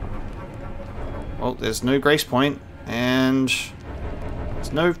 Well, there's no grace point, and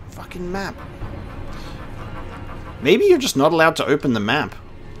there's no fucking map. Maybe you're just not allowed to open the map.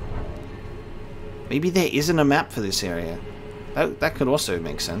 Maybe there isn't a map for this area. That could also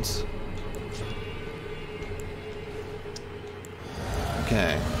make sense.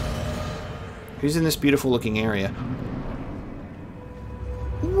 Okay. Who's in this beautiful looking area?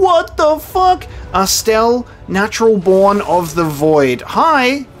 What the fuck? Astel, Naturalborn of the Void.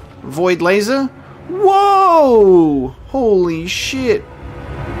 Hi, Void Laser. Whoa! Holy shit.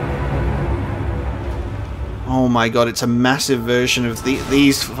 Oh my god, it's a massive version of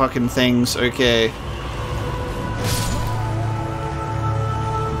these fucking things. Okay.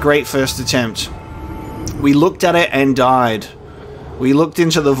 Great first attempt. We looked at it and died. We looked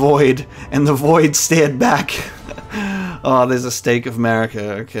into the void, and the void stared back. Oh, there's a stake of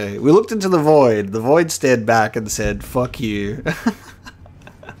America. Okay. We looked into the void stared back and said, "Fuck you."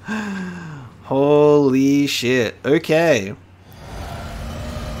 Holy shit. Okay.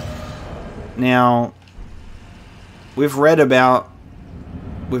 Now, we've read about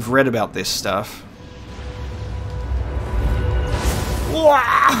this stuff.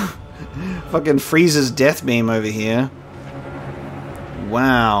 Fucking Freeze's death beam over here.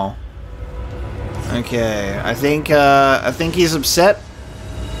 Wow. Okay, I think he's upset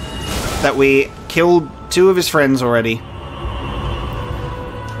that we killed 2 of his friends already.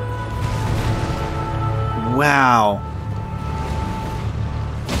 Wow.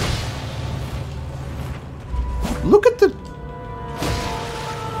 Look at the...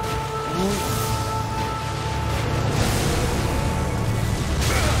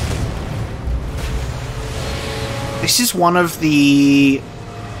 This is one of the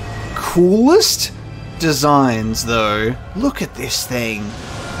coolest designs, though. Look at this thing.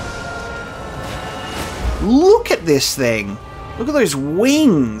 Look at this thing. Look at those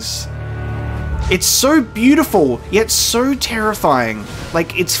wings. It's so beautiful, yet so terrifying.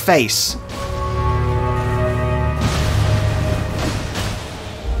 Like, its face.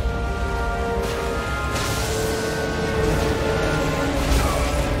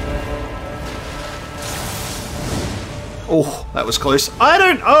 Oh, that was close.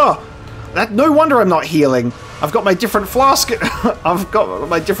 No wonder I'm not healing. I've got my different flask. I've got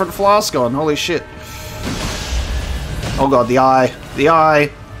my different flask on. Holy shit. Oh god, the eye. The eye.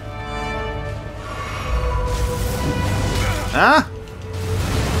 Huh?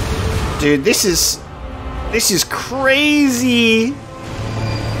 Dude, this is crazy.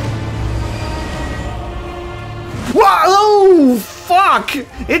 Whoa! Oh, fuck!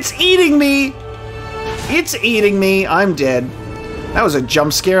 It's eating me. It's eating me. I'm dead. That was a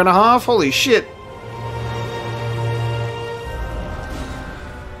jump scare and a half. Holy shit.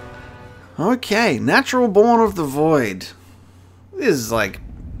 Okay, Naturalborn of the Void. This is like...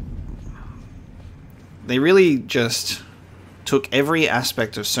 They really just took every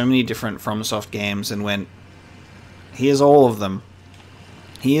aspect of so many different FromSoft games and went, here's all of them.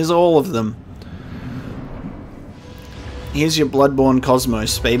 Here's all of them. Here's your Bloodborne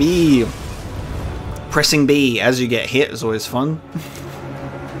cosmos, baby. Pressing B as you get hit is always fun.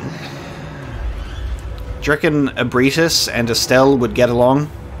 Do you reckon Abritus and Astel would get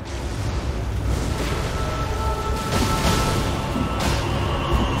along?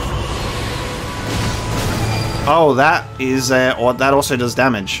 Oh, that is, or that also does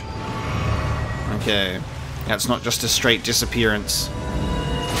damage. Okay, that's not just a straight disappearance.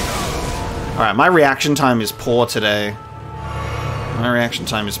 Alright, my reaction time is poor today. My reaction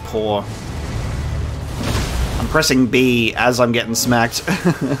time is poor. I'm pressing B as I'm getting smacked.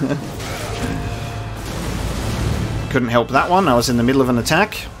 Couldn't help that one, I was in the middle of an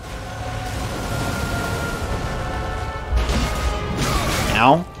attack.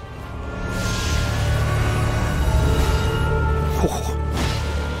 Ow.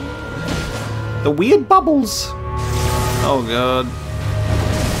 The weird bubbles! Oh god.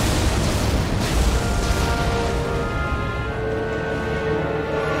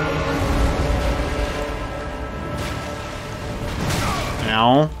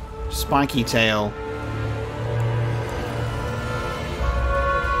 Ow. Spiky tail.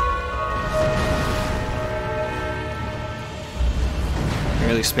 You're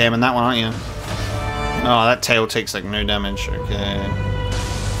really spamming that one, aren't you? Oh, that tail takes like no damage. Okay.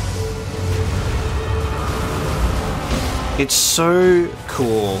 It's so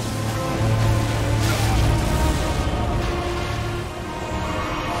cool.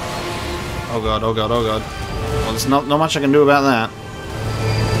 Oh god, oh god, oh god. Well, there's not much I can do about that.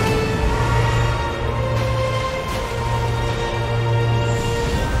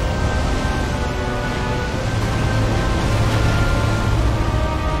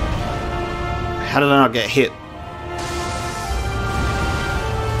 How did I not get hit?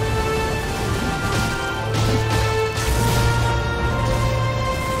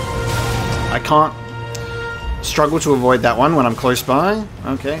 I can't struggle to avoid that one when I'm close by.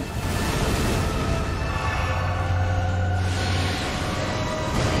 Okay.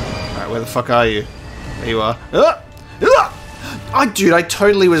 Alright, where the fuck are you? There you are. Oh, dude, I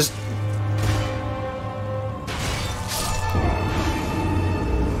totally was...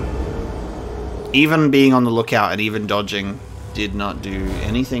 Even being on the lookout and even dodging did not do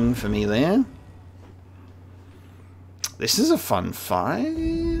anything for me there. This is a fun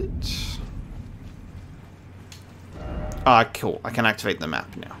fight. Ah, cool. I can activate the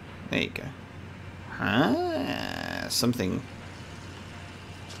map now. There you go. Ah, something.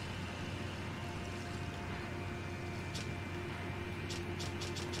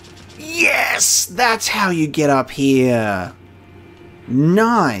 Yes! That's how you get up here.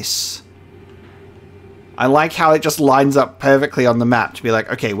 Nice. I like how it just lines up perfectly on the map to be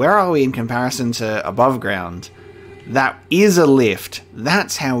like, okay, where are we in comparison to above ground? That is a lift.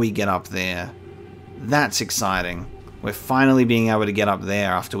 That's how we get up there. That's exciting. We're finally being able to get up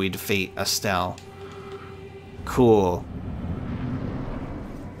there after we defeat Astel. Cool.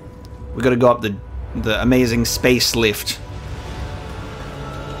 We gotta go up the amazing space lift.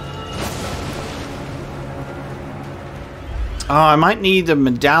 Oh, I might need a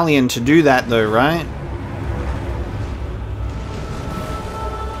medallion to do that though, right?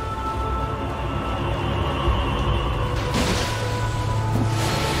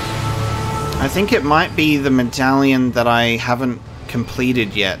 I think it might be the medallion that I haven't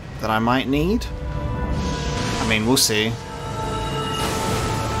completed yet that I might need. I mean, we'll see.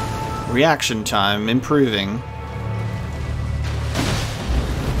 Reaction time improving.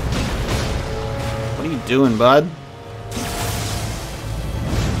 What are you doing, bud?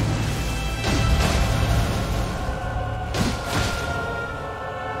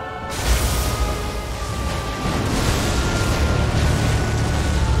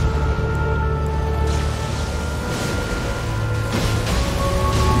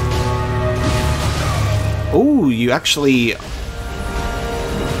 Ooh, you actually...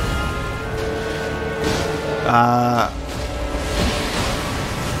 I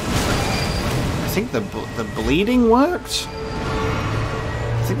think the bleeding worked?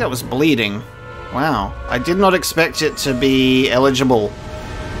 I think that was bleeding. Wow. I did not expect it to be eligible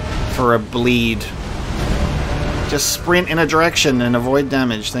for a bleed. Just sprint in a direction and avoid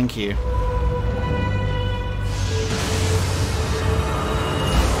damage, thank you.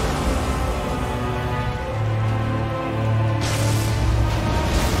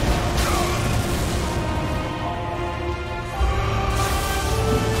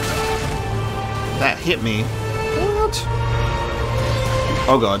 That hit me. What?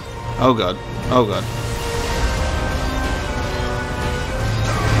 Oh god. Oh god. Oh god.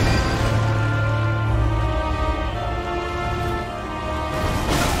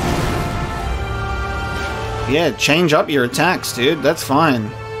 Yeah, change up your attacks, dude. That's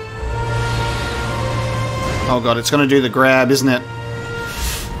fine. Oh god, it's gonna do the grab, isn't it?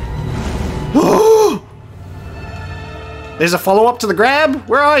 There's a follow-up to the grab?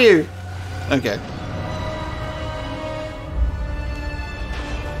 Where are you? Okay.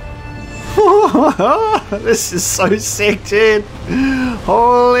 This is so sick, dude.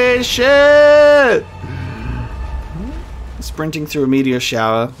 Holy shit! Sprinting through a meteor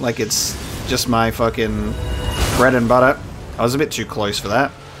shower like it's just my fucking bread and butter. I was a bit too close for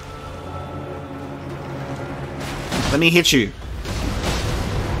that. Let me hit you.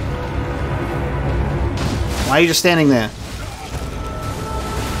 Why are you just standing there?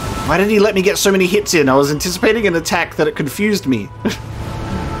 Why did he let me get so many hits in? I was anticipating an attack that it confused me.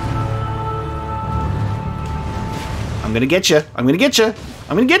 I'm gonna get you. I'm gonna get you.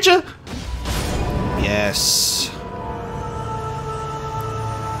 I'm gonna get you. Yes.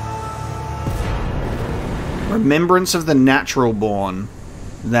 Remembrance of the Naturalborn.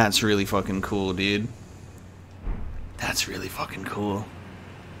 That's really fucking cool, dude. That's really fucking cool.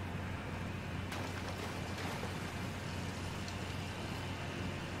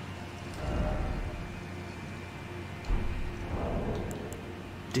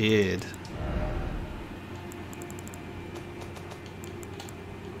 Dude.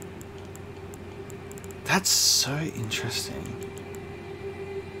 That's so interesting.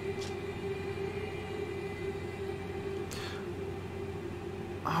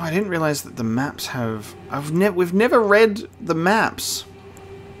 Oh, I didn't realize that the maps have... We've never read the maps.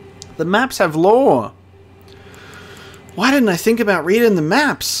 The maps have lore. Why didn't I think about reading the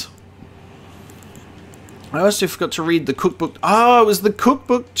maps? I also forgot to read the cookbook. Oh, it was the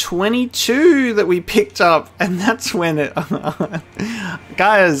cookbook 22 that we picked up. And that's when it...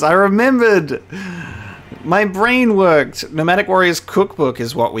 Guys, I remembered. My brain worked. Nomadic Warriors Cookbook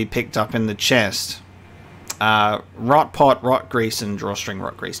is what we picked up in the chest. Rot pot, rot grease, and drawstring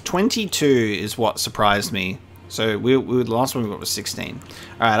rot grease. 22 is what surprised me. So the last one we got was 16.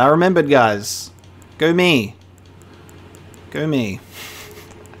 Alright, I remembered, guys. Go me. Go me.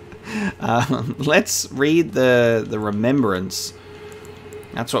 Let's read the remembrance.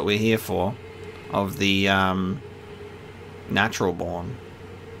 That's what we're here for. Of the Naturalborn.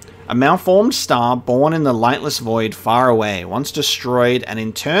 A malformed star born in the lightless void far away, once destroyed an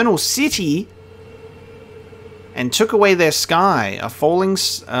internal city and took away their sky, a falling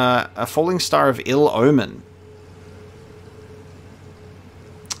star of ill omen.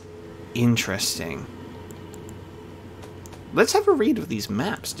 Interesting. Let's have a read of these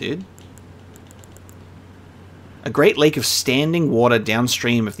maps, dude. A great lake of standing water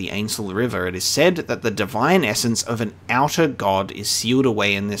downstream of the Astel River, it is said that the divine essence of an outer god is sealed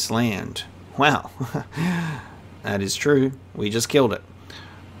away in this land. Well, that is true. We just killed it.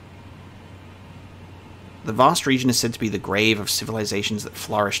 The vast region is said to be the grave of civilizations that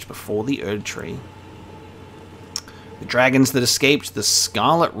flourished before the Erd Tree. The dragons that escaped the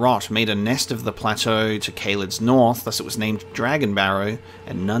Scarlet Rot made a nest of the plateau to Caelid's north, thus it was named Dragon Barrow,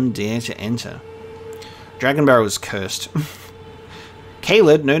 and none dare to enter. Dragon Barrow is cursed.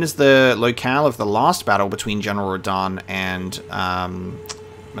 Caelid, known as the locale of the last battle between General Radahn and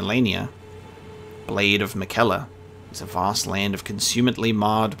Melania, Blade of Mikella, is a vast land of consumedly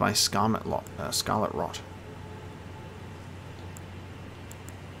marred by Scarlet Rot.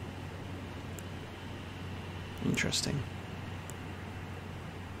 Interesting.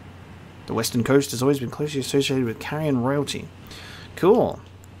 The western coast has always been closely associated with Carrion royalty. Cool.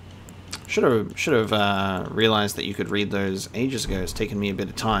 Should have realized that you could read those ages ago. It's taken me a bit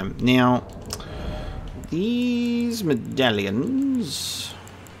of time. Now, these medallions.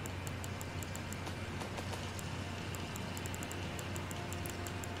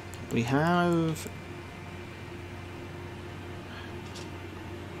 We have.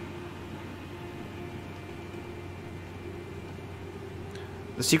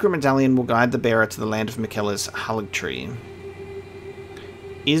 The secret medallion will guide the bearer to the land of Mikella's Haligtree.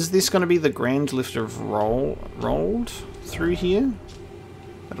 Is this going to be the Grand Lift of Rolled through here?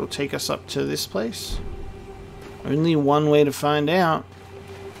 That'll take us up to this place? Only one way to find out.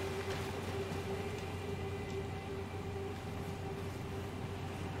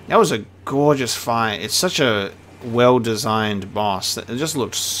 That was a gorgeous fight. It's such a well-designed boss. It just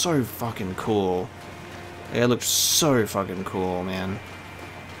looked so fucking cool. It looked so fucking cool, man.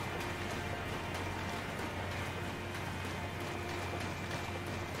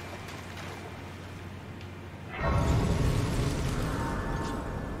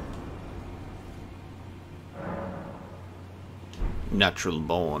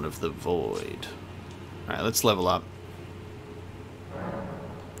 Naturalborn of the Void. Alright, let's level up.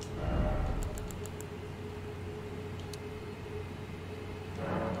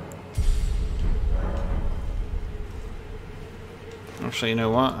 Actually, you know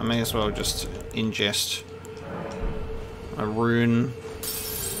what? I may as well just ingest a rune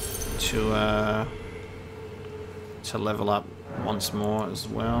to level up once more as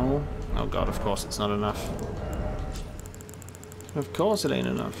well. Oh god, of course it's not enough. Of course it ain't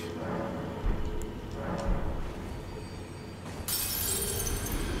enough.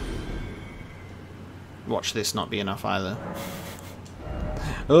 Watch this not be enough either.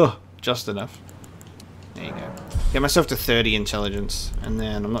 Oh, just enough. There you go. Get myself to 30 intelligence, and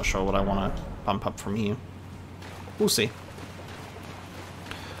then I'm not sure what I want to bump up from here. We'll see.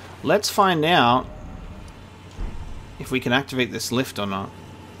 Let's find out if we can activate this lift or not.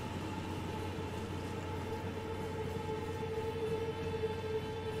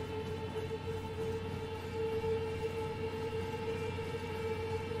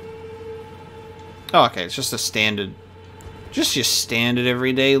 Oh, okay, it's just a standard, just your standard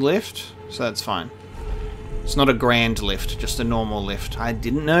everyday lift, so that's fine. It's not a grand lift, just a normal lift. I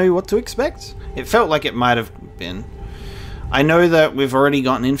didn't know what to expect. It felt like it might have been. I know that we've already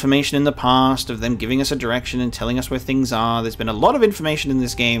gotten information in the past of them giving us a direction and telling us where things are. There's been a lot of information in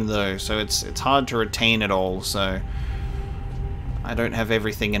this game, though, so it's hard to retain it all, so I don't have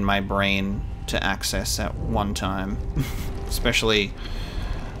everything in my brain to access at one time. Especially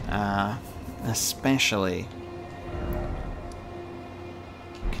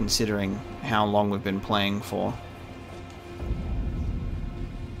considering how long we've been playing for.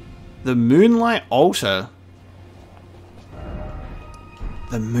 The Moonlight Altar.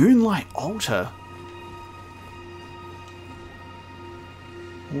 The Moonlight Altar.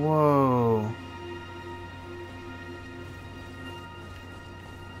 Whoa.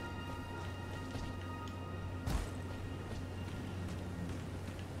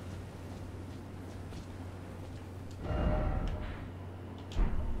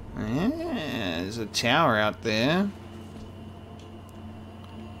 Yeah, there's a tower out there.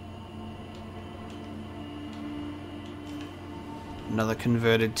 Another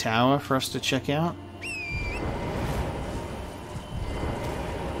converted tower for us to check out.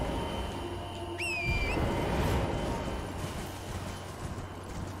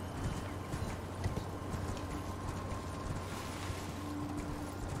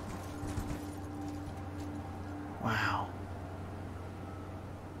 Wow.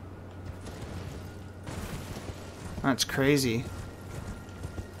 That's crazy.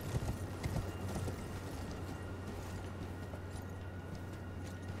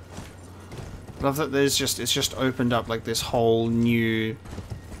 Love that it's just opened up like this whole new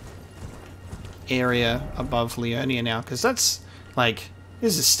area above Leonia now, because that's like,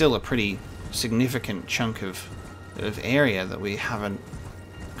 this is still a pretty significant chunk of area that we haven't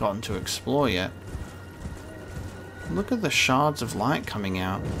gotten to explore yet. Look at the shards of light coming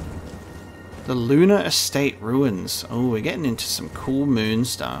out. The Lunar Estate Ruins. Oh, we're getting into some cool moon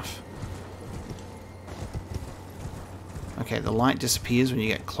stuff. Okay, the light disappears when you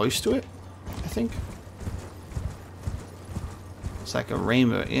get close to it, I think. It's like a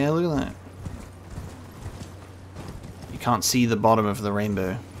rainbow. Yeah, look at that. You can't see the bottom of the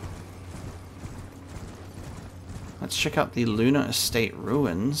rainbow. Let's check out the Lunar Estate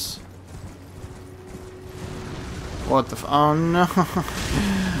Ruins. What the f- oh no!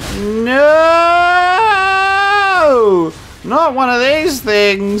 No! Not one of these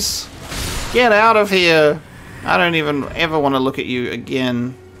things! Get out of here! I don't even ever want to look at you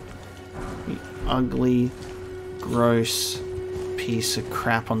again. You ugly, gross piece of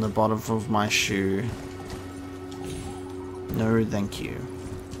crap on the bottom of my shoe. No, thank you.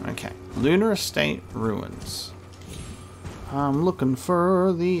 Okay. Lunar Estate Ruins. I'm looking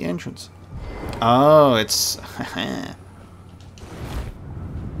for the entrance. Oh, it's...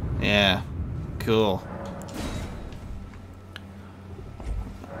 yeah, cool.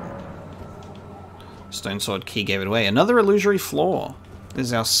 Stone Sword Key gave it away. Another illusory floor. This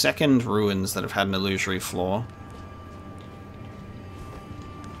is our second ruins that have had an illusory floor.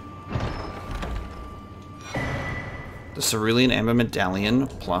 The Cerulean Amber Medallion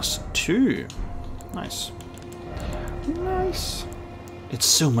 +2. Nice. Nice. It's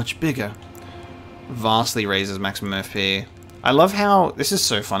so much bigger. Vastly raises maximum FP. I love how... This is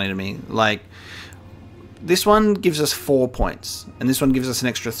so funny to me. Like, this one gives us 4 points. And this one gives us an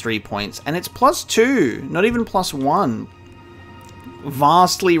extra 3 points. And it's +2. Not even +1.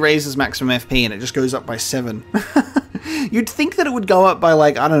 Vastly raises maximum FP and it just goes up by 7. You'd think that it would go up by,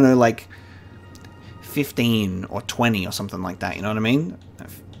 like, I don't know, like 15 or 20 or something like that. You know what I mean?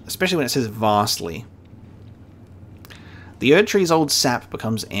 Especially when it says vastly. The Erd Tree's old sap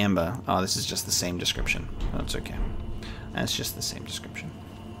becomes amber. Oh, this is just the same description. That's okay. That's just the same description.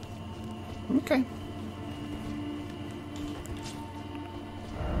 Okay.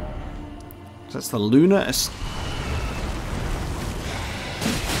 So that's the lunar...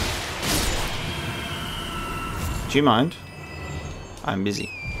 Do you mind? I'm busy.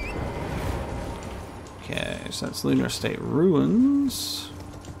 Okay, so that's Lunar Estate Ruins.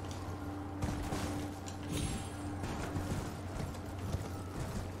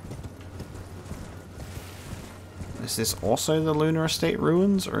 Is this also the Lunar Estate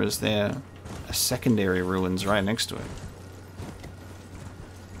Ruins, or is there a secondary ruins right next to it?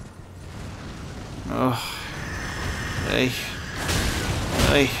 Oh. Hey.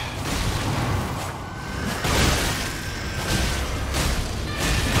 Hey.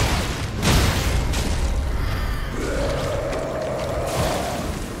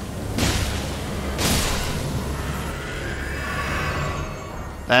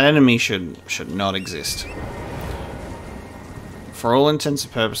 That enemy should not exist. For all intents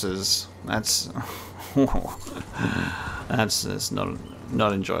and purposes, that's that's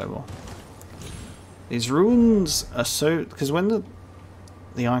not enjoyable. These ruins are so, because when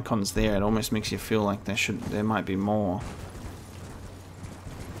the icon's there, it almost makes you feel like there might be more.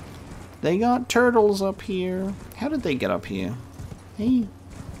 They got turtles up here. How did they get up here? Hey,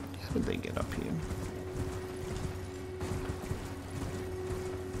 how did they get up here?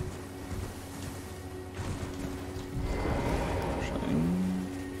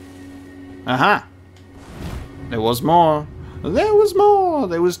 Aha! There was more. There was more.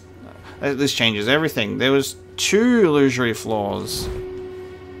 There was... This changes everything. There was 2 illusory floors.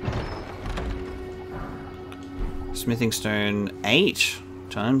 Smithing stone 8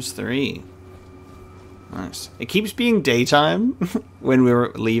 times 3. Nice. It keeps being daytime when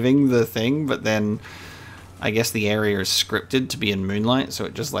we're leaving the thing, but then I guess the area is scripted to be in moonlight, so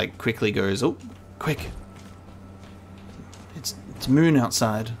it just like quickly goes, oh, quick. It's moon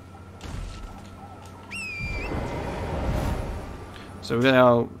outside. So we've got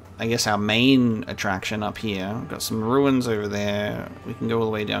our, I guess, our main attraction up here. We've got some ruins over there. We can go all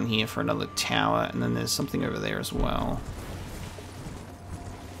the way down here for another tower, and then there's something over there as well.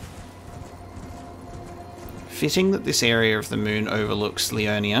 Fitting that this area of the moon overlooks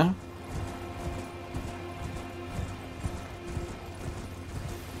Leonia.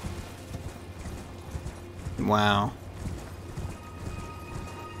 Wow.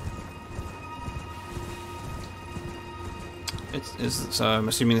 So I'm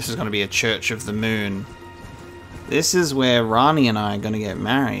assuming this is going to be a Church of the Moon. This is where Rani and I are going to get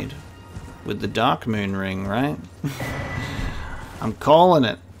married. With the Dark Moon ring, right? I'm calling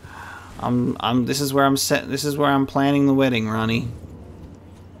it. This is where I'm planning the wedding, Rani.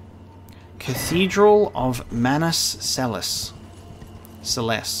 Cathedral of Manus Celis.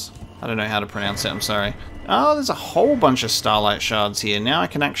 Celes. I don't know how to pronounce it, I'm sorry. Oh, there's a whole bunch of starlight shards here. Now I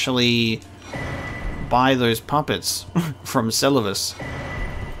can actually buy those puppets from Celivis.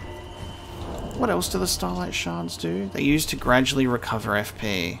 What else do the starlight shards do? They use to gradually recover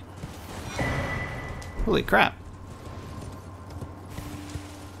FP. Holy crap.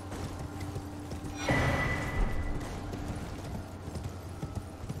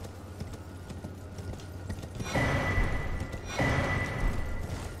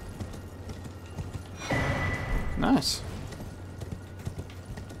 Nice.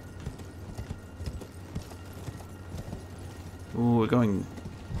 Ooh, we're going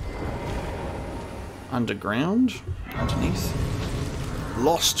underground, underneath.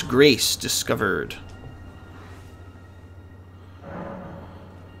 Lost Grace discovered.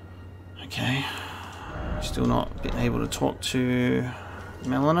 Okay. Still not been able to talk to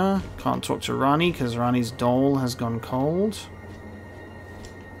Melina. Can't talk to Rani because Rani's doll has gone cold.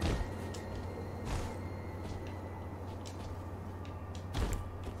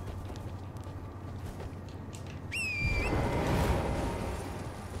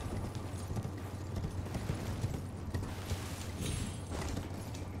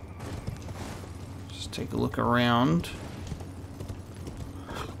 Take a look around.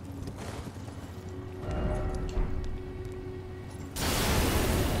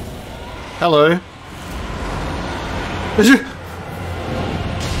 Hello.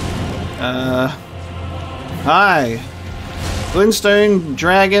 Hi. Glintstone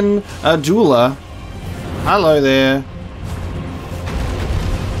Dragon Adula. Hello there.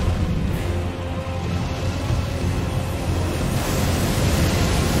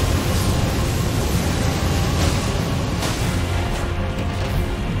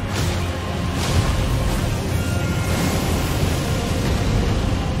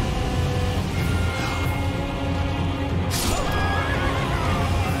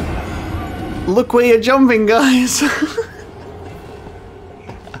 Look where you're jumping, guys!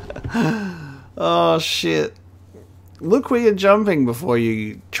 Oh, shit. Look where you're jumping before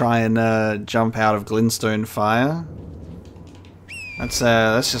you try and jump out of glintstone fire.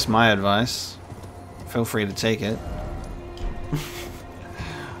 That's just my advice. Feel free to take it.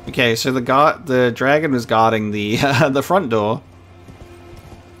 Okay, so the dragon was guarding the the front door.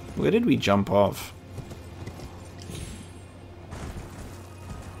 Where did we jump off?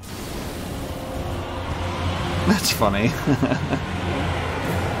 That's funny.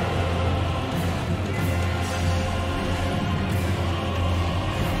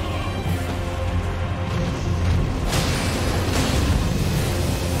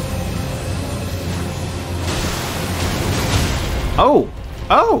 Oh!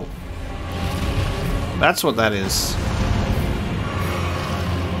 Oh! That's what that is.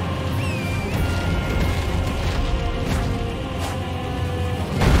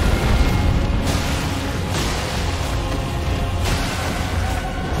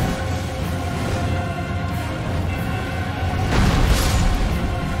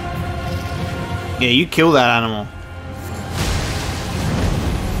 Yeah, you kill that animal.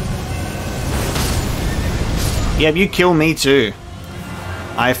 Yeah, you kill me too.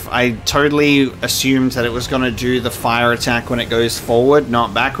 I totally assumed that it was going to do the fire attack when it goes forward,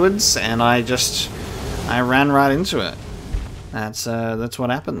 not backwards, and I ran right into it. That's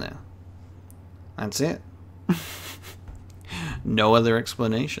what happened there. That's it. No other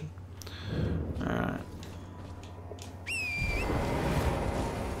explanation. Alright.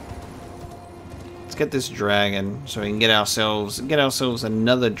 Let's get this dragon so we can get ourselves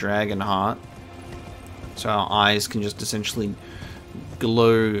another dragon heart. So our eyes can just essentially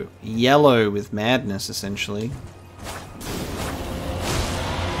glow yellow with madness, essentially.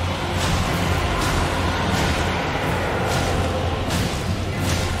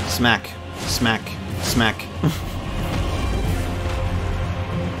 Smack, smack, smack.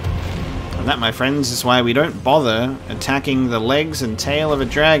 And that, my friends, is why we don't bother attacking the legs and tail of a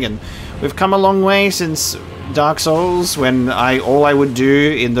dragon. We've come a long way since Dark Souls, when all I would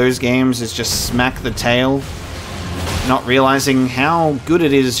do in those games is just smack the tail, not realizing how good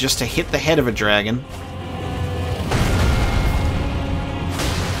it is just to hit the head of a dragon.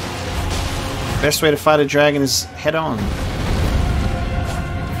 Best way to fight a dragon is head on.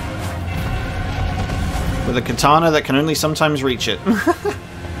 With a katana that can only sometimes reach it.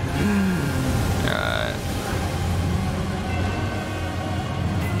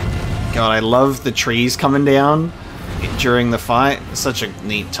 God, I love the trees coming down during the fight. Such a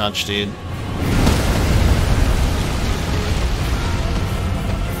neat touch, dude.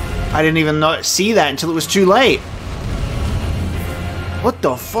 I didn't even see that until it was too late. What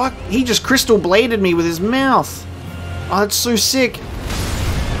the fuck? He just crystal bladed me with his mouth. Oh, that's so sick.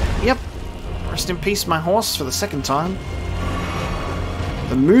 Yep. Rest in peace, my horse, for the second time.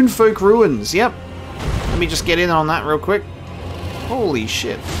 The Moonfolk Ruins. Yep. Let me just get in on that real quick. Holy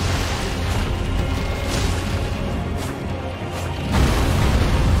shit.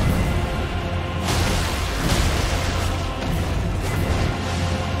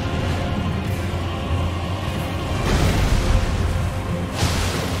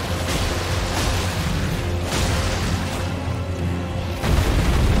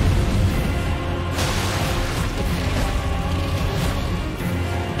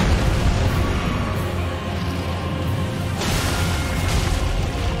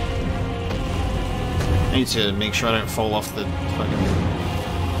 To make sure I don't fall off the fucking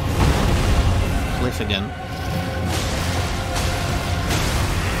cliff again.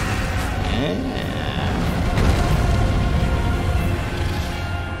 Yeah.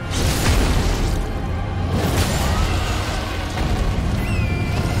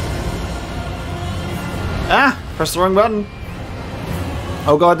 Ah! Press the wrong button.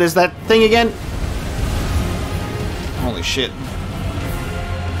 Oh god, there's that thing again. Holy shit.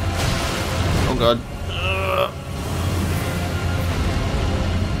 Oh god.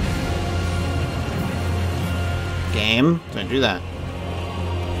 Game, don't do that.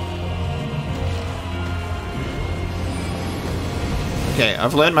 Okay,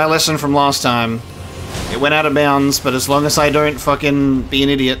 I've learned my lesson from last time. It went out of bounds, but as long as I don't fucking be an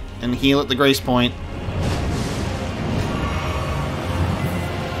idiot and heal at the grace point.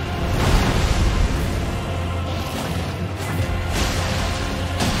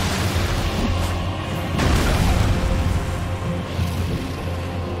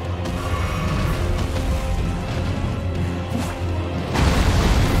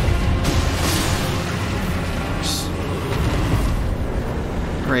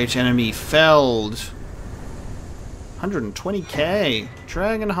 Great enemy felled. 120k.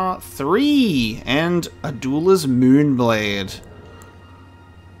 Dragonheart 3 and Adula's Moonblade.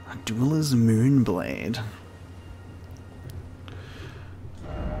 Adula's Moonblade.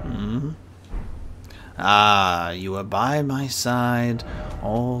 Ah, you were by my side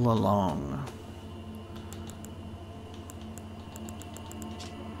all along.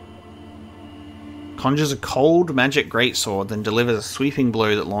 Conjures a cold magic greatsword, then delivers a sweeping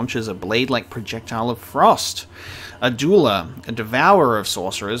blow that launches a blade-like projectile of frost. Adula, a devourer of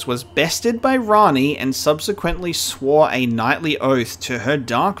sorcerers, was bested by Rani and subsequently swore a knightly oath to her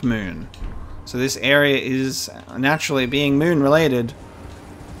dark moon. So this area is naturally, being moon-related,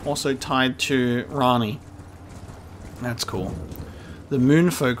 also tied to Rani. That's cool. The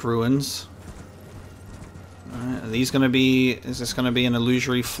Moonfolk ruins. Are these going to be... Is this going to be an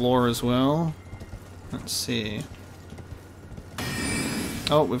illusory floor as well? Let's see.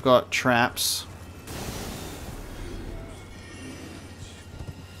 Oh, we've got traps.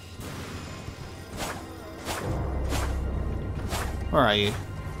 Where are you?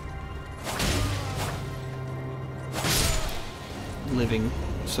 Living,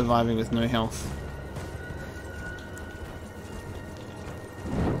 surviving with no health.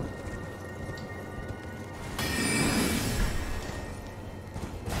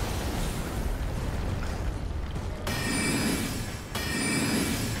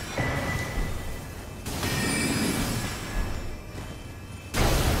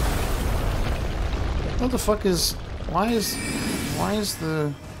 What the fuck is... Why is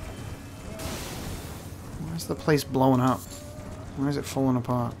the place blowing up? Why is it falling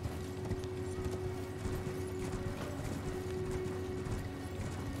apart?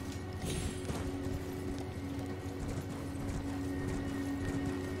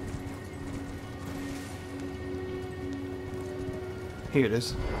 Here it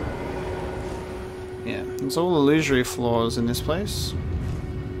is. Yeah, it's all illusory floors in this place.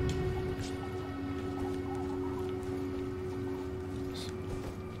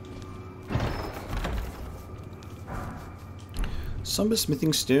 Somber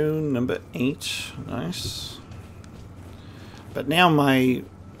smithing stone number 8, nice. But now my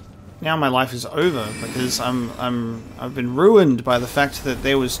life is over because I've been ruined by the fact that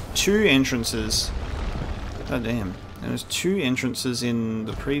there was 2 entrances. God damn, there was 2 entrances in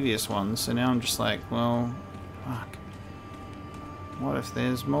the previous one, so now I'm just like, well, fuck. What if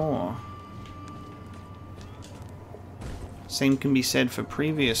there's more? Same can be said for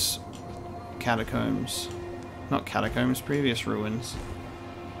previous catacombs. Not catacombs, previous ruins.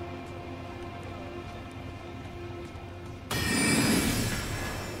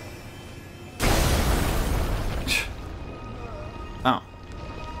 Oh.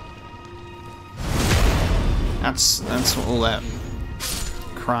 That's all that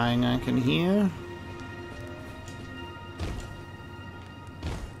crying I can hear.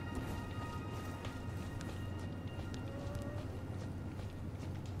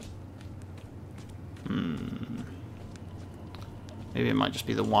 Maybe it might just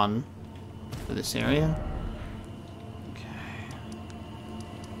be the one for this area. Okay.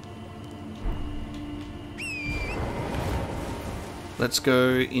 Let's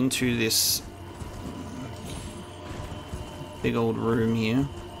go into this big old room here.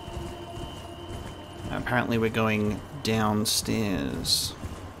 Apparently we're going downstairs.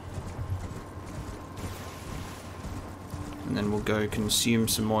 And then we'll go consume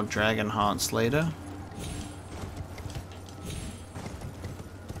some more dragon hearts later.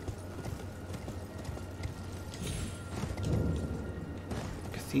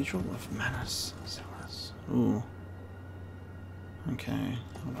 Cathedral of Manus. Ooh. Okay,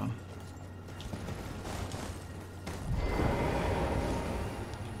 hold on.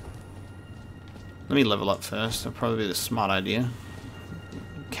 Let me level up first. That'll probably be the smart idea.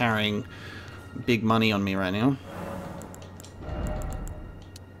 Carrying big money on me right now.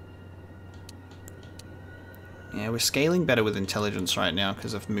 Yeah, we're scaling better with intelligence right now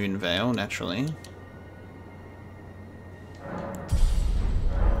because of Moonveil, naturally.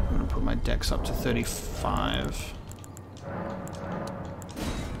 I'm gonna put my dex up to 35.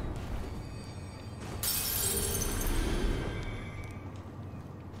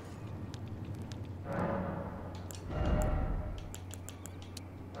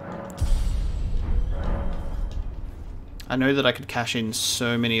 I know that I could cash in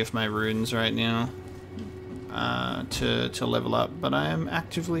so many of my runes right now to level up, but I am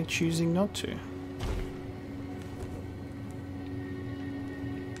actively choosing not to.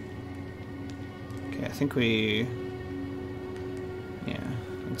 Okay, I think we... yeah,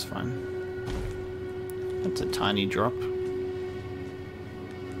 that's fine. That's a tiny drop.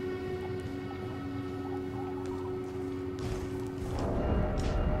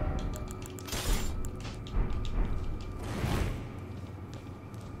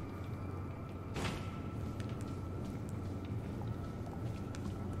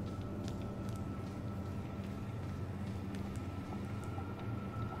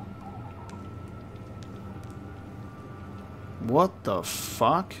 What the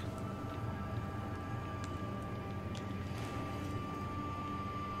fuck?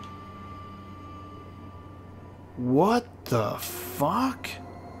 What the fuck?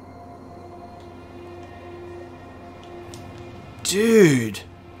 Dude.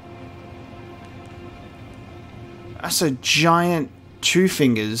 That's a giant two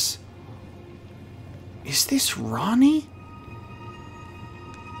fingers. Is this Rani?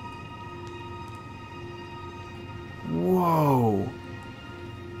 Whoa.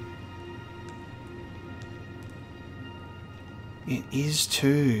 It is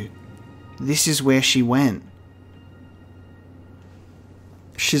too. This is where she went.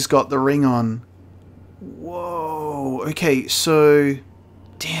 She's got the ring on. Whoa. Okay, so...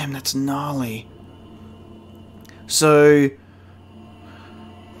 Damn, that's gnarly. So...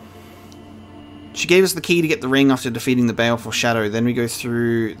 She gave us the key to get the ring after defeating the baleful shadow. Then we go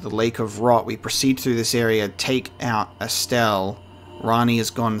through the Lake of Rot. We proceed through this area, take out Astel. Rani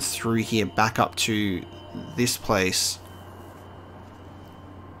has gone through here, back up to this place.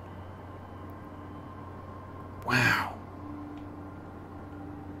 Wow.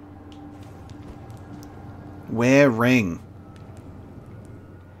 Where ring?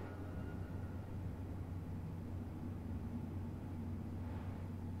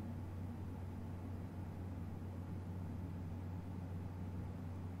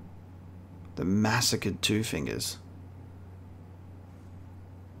 The massacred two fingers.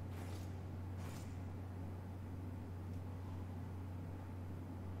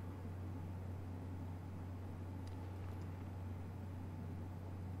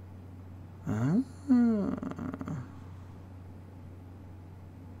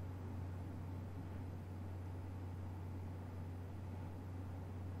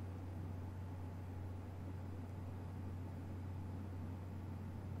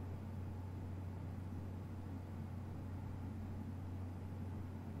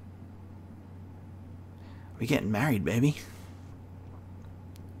 We're getting married, baby.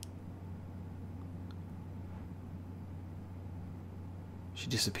 She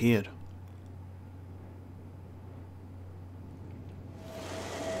disappeared.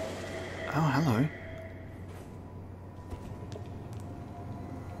 Oh, hello.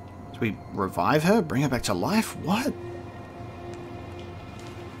 Do we revive her? Bring her back to life? What?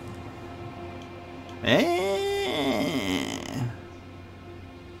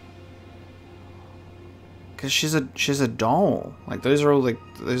 Because she's a doll. Like, those are all like,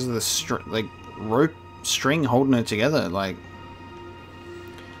 those are the rope string holding her together. Like,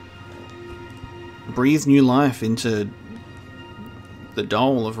 breathe new life into the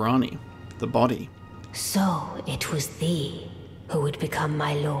doll of Rani, the body. So it was thee who would become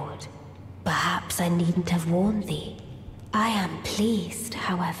my lord. Perhaps I needn't have warned thee. I am pleased,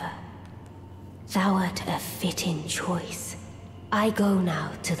 however. Thou art a fitting choice. I go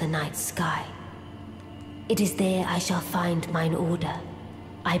now to the night sky. It is there I shall find mine order.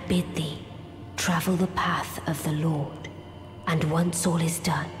 I bid thee travel the path of the Lord, and once all is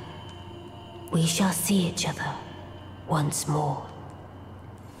done, we shall see each other once more.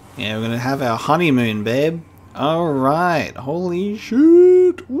 Yeah, we're gonna have our honeymoon, babe. Alright. Holy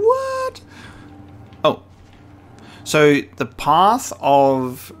shit. What? Oh. So the path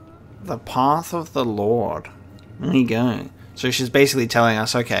of the Lord. There you go. So she's basically telling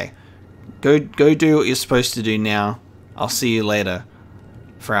us, okay, go do what you're supposed to do now. I'll see you later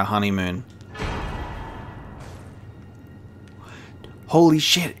for our honeymoon. Holy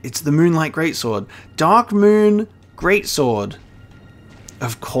shit, it's the Moonlight Greatsword. Dark Moon Greatsword.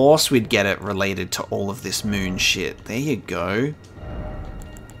 Of course we'd get it related to all of this moon shit. There you go.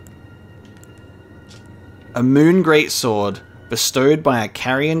 A moon greatsword bestowed by a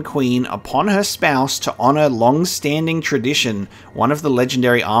Carrion queen upon her spouse to honor long-standing tradition, one of the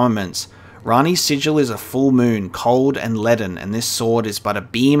legendary armaments. Rani's sigil is a full moon, cold and leaden, and this sword is but a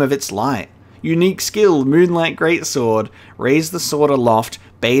beam of its light. Unique skill, Moonlight Greatsword. Raise the sword aloft,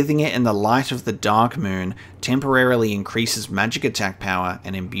 bathing it in the light of the dark moon, temporarily increases magic attack power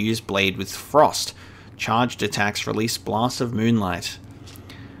and imbues blade with frost. Charged attacks release blasts of moonlight.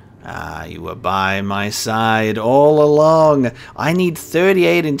 Ah, you were by my side all along. I need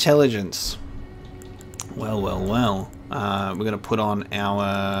 38 intelligence. Well, well, well. We're going to put on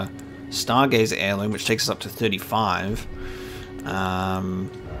our Stargazer heirloom, which takes us up to 35.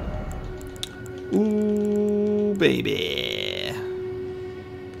 Ooh, baby.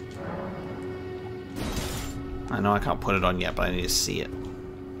 I know I can't put it on yet, but I need to see it.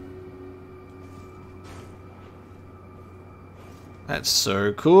 That's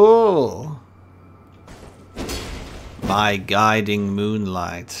so cool. My guiding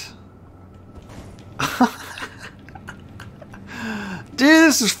moonlight.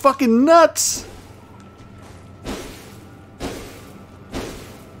 this is fucking nuts!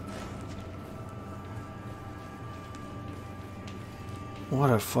 What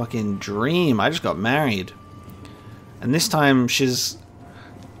a fucking dream. I just got married. And this time she's...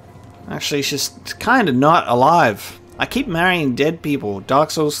 Actually, she's kind of not alive. I keep marrying dead people. Dark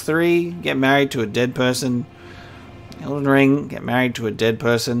Souls 3, get married to a dead person. Elden Ring, get married to a dead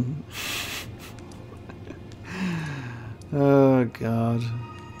person. Oh, God.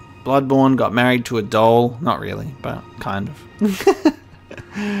 Bloodborne, got married to a doll. Not really, but kind of.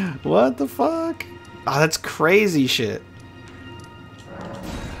 What the fuck? Oh, that's crazy shit.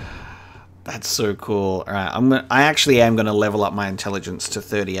 That's so cool. Alright, I actually am gonna level up my intelligence to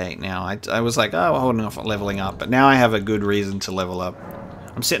 38 now. I was like, oh, holding off on leveling up, but now I have a good reason to level up.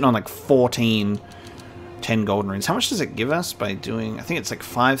 I'm sitting on like 10 golden runes. How much does it give us by doing... I think it's like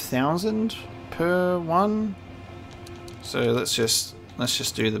 5,000 per one. So let's just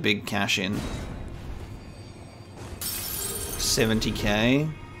do the big cash in.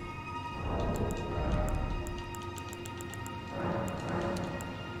 70k.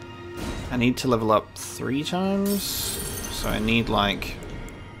 I need to level up 3 times, so I need like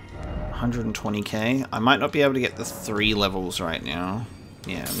 120k. I might not be able to get the 3 levels right now.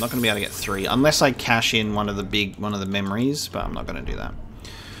 Yeah, I'm not going to be able to get 3 unless I cash in one of the memories, but I'm not going to do that.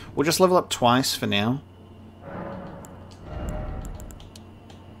 We'll just level up twice for now.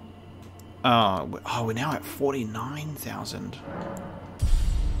 Oh, we're now at 49,000.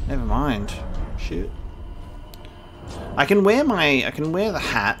 Never mind. Shit. I can wear the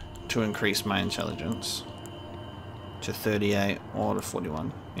hat to increase my intelligence to 38 or to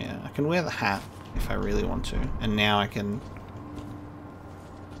 41. Yeah, I can wear the hat if I really want to. And now I can...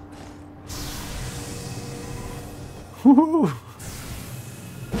 Woohoo!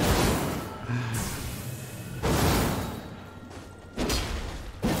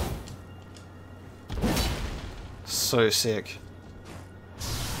 So sick.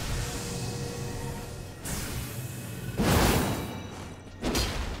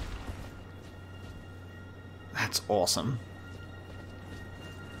 That's awesome.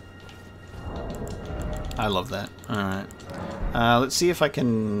 I love that. Alright. Let's see if I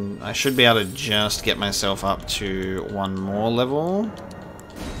can... I should be able to just get myself up to 1 more level.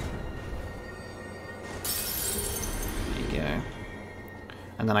 There you go.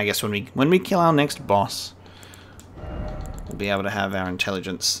 And then I guess when we kill our next boss, we'll be able to have our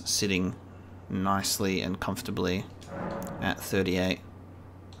intelligence sitting nicely and comfortably at 38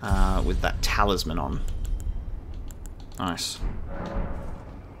 with that talisman on. Nice.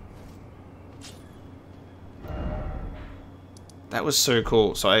 That was so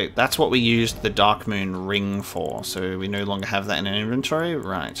cool. So that's what we used the Dark Moon ring for. So we no longer have that in an inventory?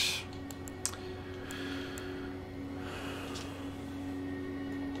 Right.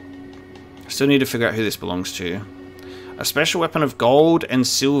 Still need to figure out who this belongs to. A special weapon of gold and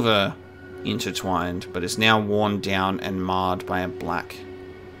silver intertwined, but is now worn down and marred by a black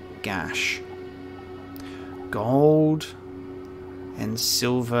gash. Gold and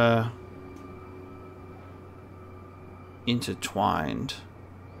silver intertwined.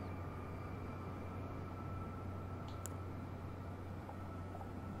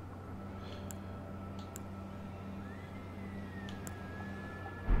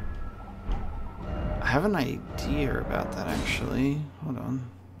 I have an idea about that actually. Hold on.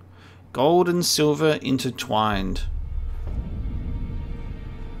 Gold and silver intertwined.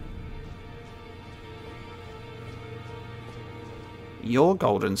 Your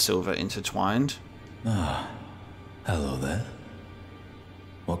gold and silver intertwined. Ah, hello there.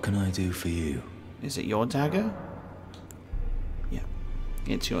 What can I do for you? Is it your dagger? Yeah,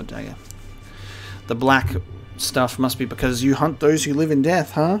 it's your dagger. The black stuff must be because you hunt those who live in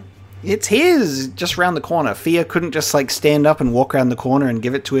death, huh? It's his! Just round the corner. Fia couldn't just like stand up and walk around the corner and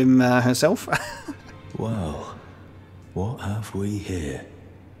give it to him herself? Well, what have we here?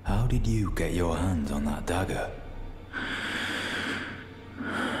 How did you get your hands on that dagger?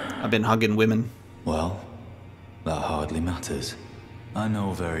 I've been hugging women. Well, that hardly matters. I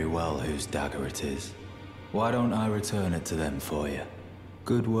know very well whose dagger it is. Why don't I return it to them for you?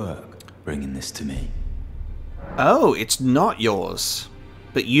 Good work bringing this to me. Oh, it's not yours.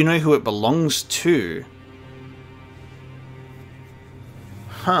 But you know who it belongs to.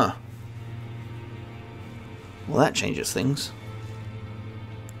 Huh. Well, that changes things.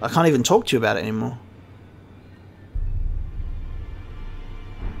 I can't even talk to you about it anymore.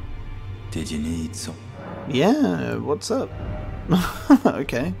 Did you need some? Yeah, what's up?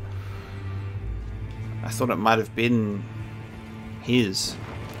 Okay. I thought it might have been his.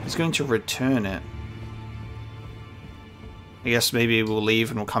 He's going to return it. I guess maybe we'll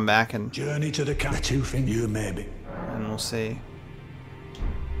leave and we'll come back and Journey to the two thing you maybe. and we'll see.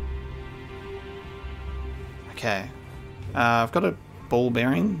 Okay. I've got a bell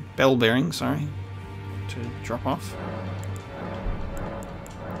bearing, sorry, to drop off.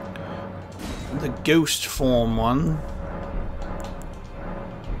 The ghost form one.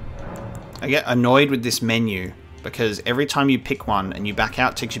 I get annoyed with this menu because every time you pick one and you back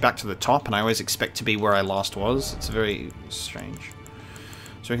out, it takes you back to the top, and I always expect to be where I last was. It's very strange.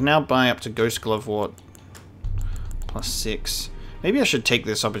 So we can now buy up to Ghost Glovewort +6. Maybe I should take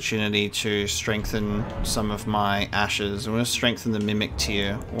this opportunity to strengthen some of my ashes. I'm going to strengthen the Mimic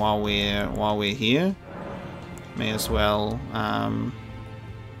tier while we're here. May as well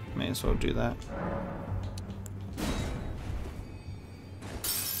do that.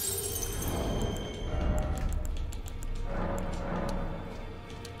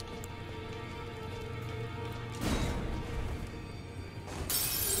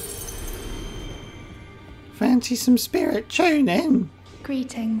 Fancy some spirit tuning?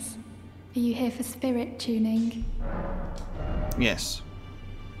 Greetings. Are you here for spirit tuning? Yes.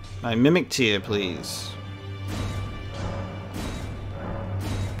 My Mimic tier, please.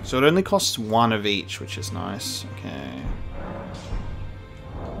 So it only costs one of each, which is nice. Okay.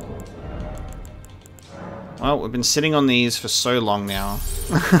 Well, we've been sitting on these for so long now.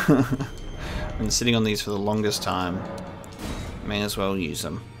 Been sitting on these for the longest time. May as well use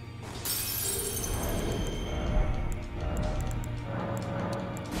them.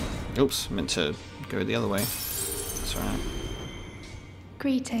 Oops, meant to go the other way. That's alright.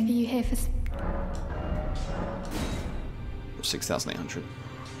 Greeting. Are you here for 6,800.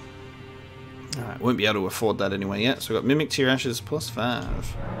 Alright, won't be able to afford that anyway yet. So we've got Mimic Tier Ashes +5.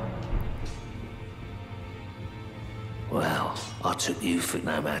 Well, I took you for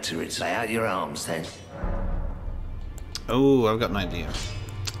no matter it's lay out your arms then. Oh, I've got an idea.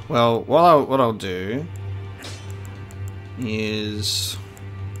 Well, what I'll do is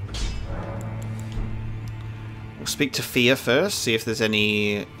we'll speak to Fia first, see if there's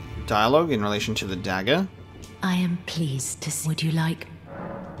any dialogue in relation to the dagger. I am pleased to see. Would you like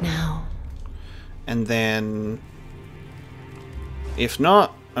now? And then, if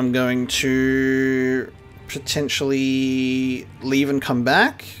not, I'm going to potentially leave and come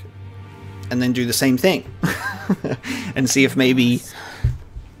back, and then do the same thing, and see if maybe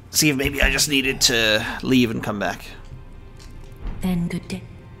I just needed to leave and come back. Then good day.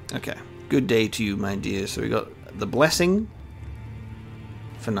 Okay, good day to you, my dear. So we got the blessing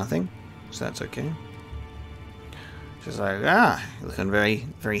for nothing, so that's okay. She's like, you're looking very,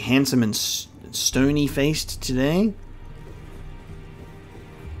 very handsome and stony-faced today.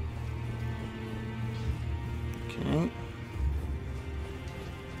 Okay.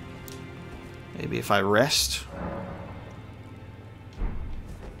 Maybe if I rest.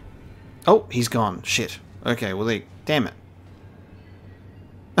 Oh, he's gone. Shit. Okay, well, damn it.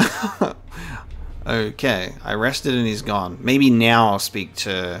 Okay, I rested and he's gone. Maybe now I'll speak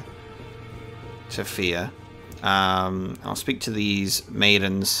to Fia. I'll speak to these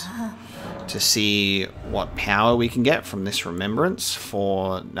maidens to see what power we can get from this remembrance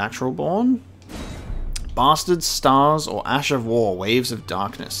for Naturalborn. Bastards, stars, or ash of war, waves of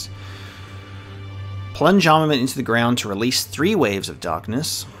darkness. Plunge armament into the ground to release 3 waves of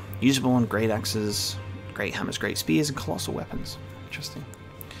darkness. Usable on great axes, great hammers, great spears, and colossal weapons. Interesting.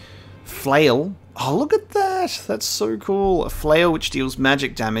 Flail. Oh, look at that! That's so cool. A flail which deals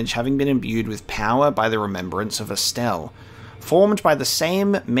magic damage, having been imbued with power by the remembrance of Astel, formed by the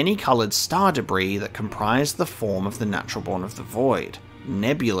same many-coloured star debris that comprised the form of the Naturalborn of the Void.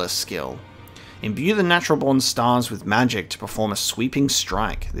 Nebula skill. Imbue the Naturalborn stars with magic to perform a sweeping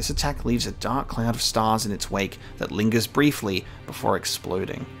strike. This attack leaves a dark cloud of stars in its wake that lingers briefly before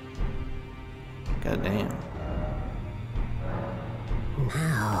exploding. God damn.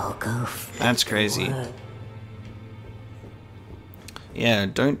 Now go. That's crazy. Yeah,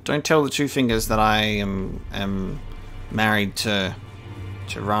 don't tell the Two Fingers that I am married to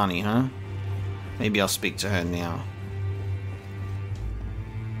Rani, huh? Maybe I'll speak to her now.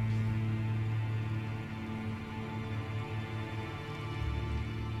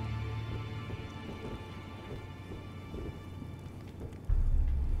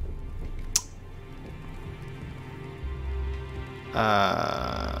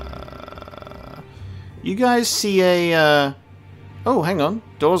 You guys see a, oh, hang on.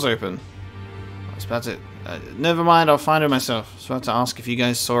 Door's open. I was about to... never mind, I'll find her myself. I was about to ask if you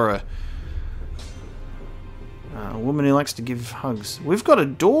guys saw a woman who likes to give hugs. We've got a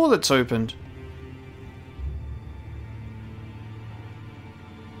door that's opened.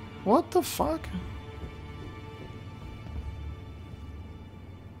 What the fuck?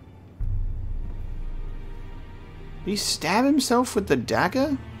 Did he stab himself with the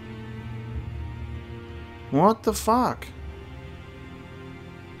dagger? What the fuck?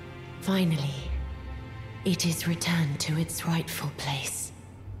 Finally, it is returned to its rightful place.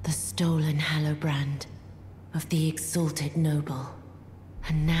 The stolen Hallowbrand of the exalted noble.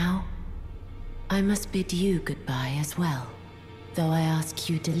 And now, I must bid you goodbye as well, though I ask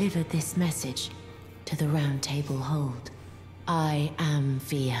you deliver this message to the Round Table Hold. I am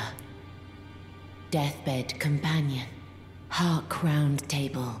Fia, deathbed companion, hark Round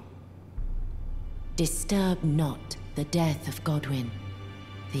Table. Disturb not the death of Godwyn,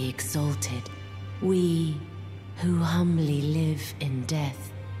 the exalted. We who humbly live in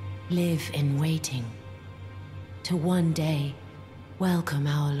death, live in waiting, to one day welcome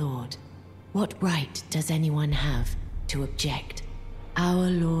our Lord. What right does anyone have to object? Our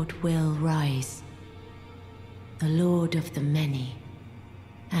Lord will rise, the Lord of the many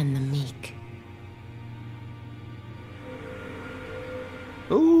and the meek.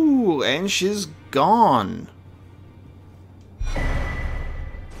 Ooh, and she's gone.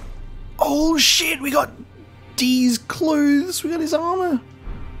 Oh shit, we got D's clothes, we got his armor.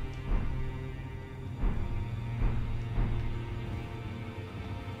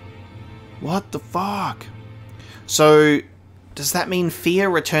 What the fuck? So, does that mean Fia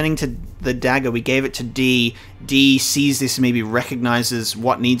returning to the dagger? We gave it to D. D sees this and maybe recognizes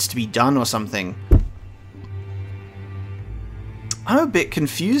what needs to be done or something. I'm a bit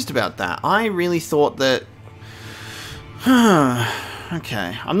confused about that. I really thought that...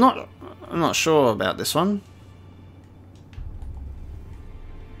 okay, I'm not sure about this one.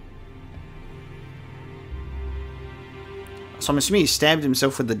 So I'm assuming he stabbed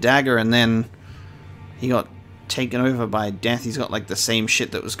himself with the dagger and then he got taken over by death. He's got like the same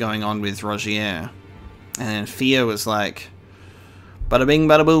shit that was going on with Rogier. And then Fia was like, bada bing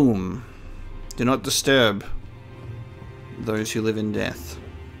bada boom. Do not disturb those who live in death.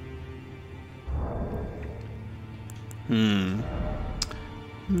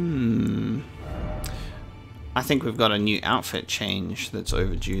 I think we've got a new outfit change that's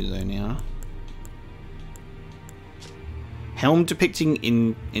overdue though now. Helm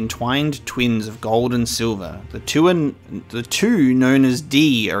depicting entwined twins of gold and silver. The two known as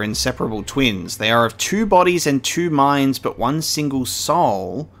D are inseparable twins. They are of two bodies and two minds, but one single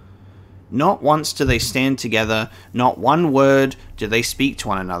soul. Not once do they stand together, not one word do they speak to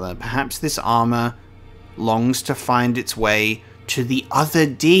one another. Perhaps this armor longs to find its way to the other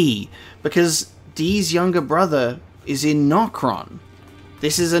D, because D's younger brother is in Nokron.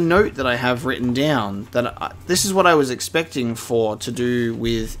 This is a note that I have written down, that this is what I was expecting to do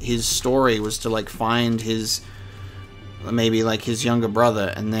with his story, was to like find his, maybe like his younger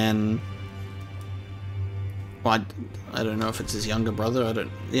brother, and then, well, I don't know if it's his younger brother,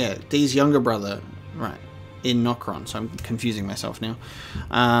 yeah, D's younger brother, right, in Nokron, so I'm confusing myself now.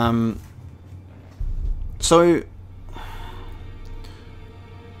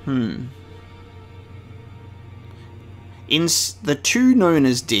 The two known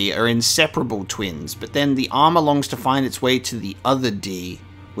as D are inseparable twins, but then the armor longs to find its way to the other D,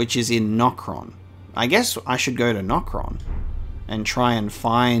 which is in Nokron. I guess I should go to Nokron and try and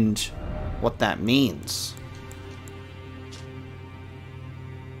find what that means.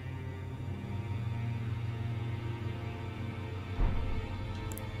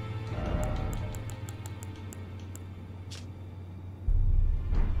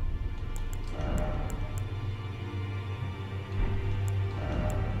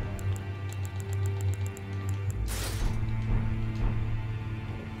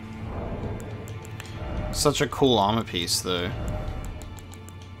 Such a cool armor piece, though.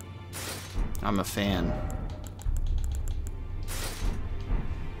 I'm a fan.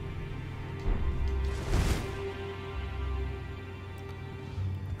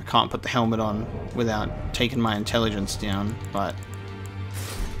 I can't put the helmet on without taking my intelligence down, but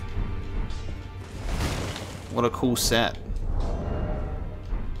what a cool set.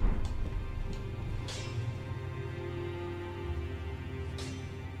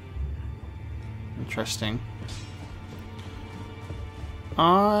 Interesting.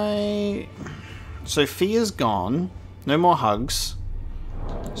 Sophia's gone. No more hugs.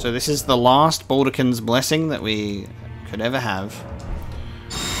 So this is the last Baldekin's blessing that we could ever have.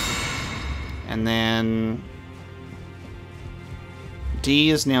 And then D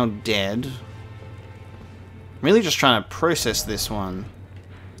is now dead. I'm really just trying to process this one.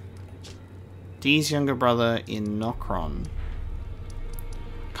 D's younger brother in Nokron.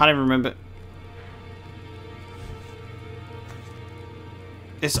 Can't even remember.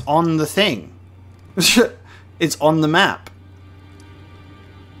 It's on the thing. It's on the map.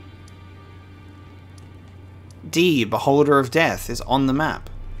 D, Beholder of Death, is on the map.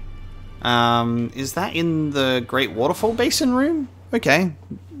 Is that in the Great Waterfall Basin room? Okay,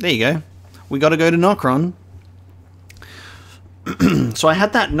 there you go. We gotta go to Nokron. So I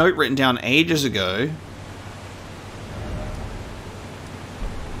had that note written down ages ago.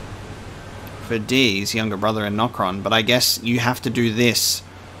 For D's younger brother in Nokron, but I guess you have to do this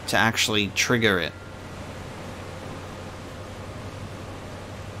to actually trigger it.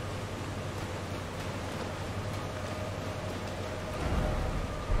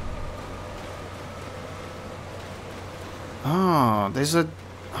 There's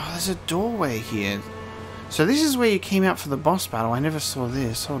a doorway here. So this is where you came out for the boss battle. I never saw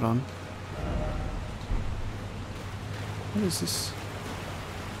this. Hold on. What is this?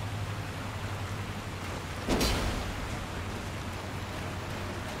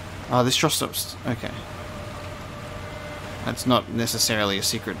 Oh, this just stops. Okay. That's not necessarily a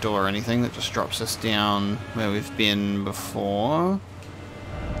secret door or anything. That just drops us down where we've been before.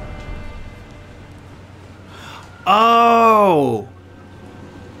 Oh!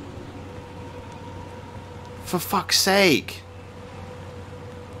 For fuck's sake.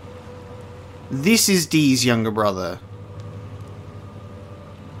 This is Dee's younger brother.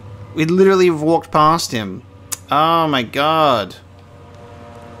 We literally walked past him. Oh my god.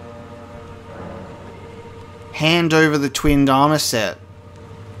 Hand over the twinned armor set.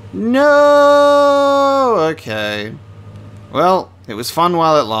 No! Okay. Well, it was fun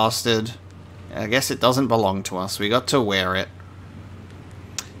while it lasted. I guess it doesn't belong to us. We got to wear it.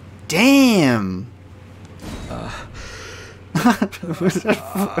 Damn!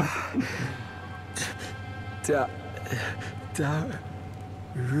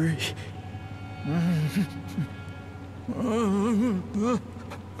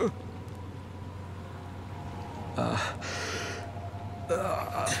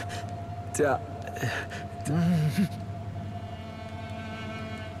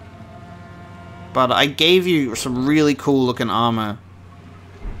 But I gave you some really cool looking armor.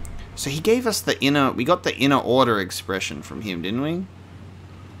 So he gave us the inner... We got the inner order expression from him, didn't we?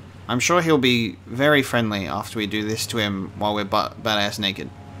 I'm sure he'll be very friendly after we do this to him while we're badass naked.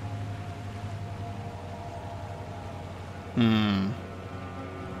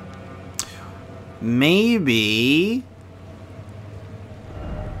 Maybe...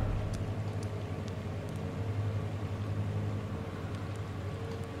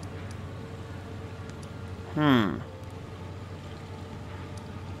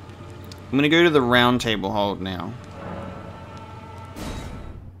 I'm gonna go to the round table hold now.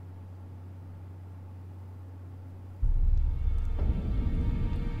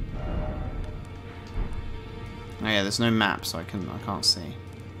 Oh yeah, there's no map, so I can't see.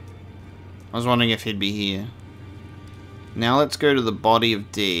 I was wondering if he'd be here. Now let's go to the body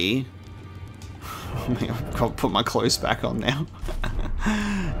of D. I've got to put my clothes back on now.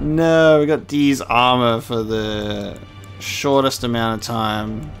 No, we got D's armor for the shortest amount of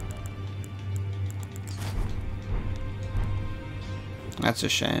time. That's a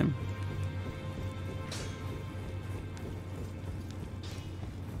shame.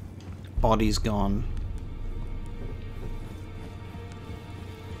 Body's gone.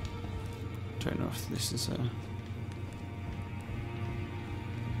 Don't know if this is a...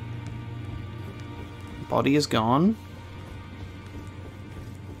 Body is gone.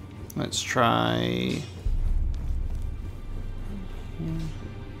 Let's try...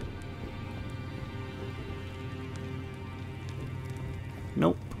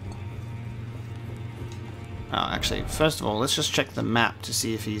 Nope. Oh, actually, first of all, let's just check the map to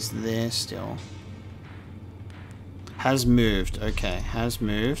see if he's there still. Has moved. Okay, has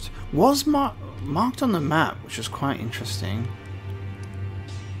moved. Was marked on the map, which is quite interesting.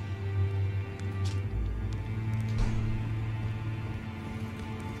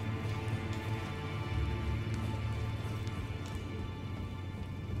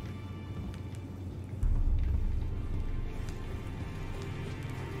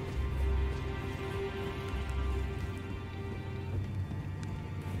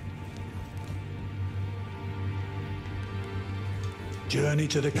 Journey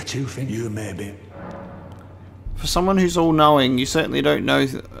to the two think you maybe. For someone who's all-knowing, you certainly don't know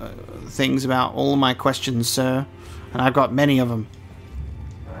things about all my questions, sir. And I've got many of them.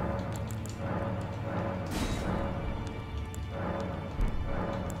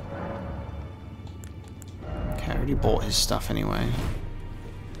 Okay, I already bought his stuff anyway.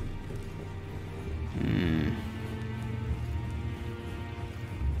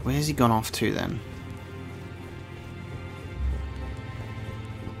 Where's he gone off to then?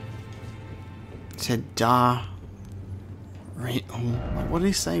 Said da. Right. What did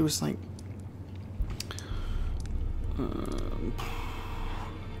he say? It was like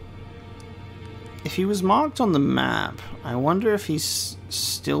If he was marked on the map, I wonder if he's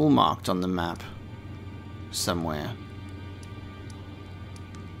still marked on the map somewhere.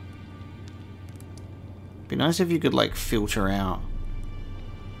 Be nice if you could like filter out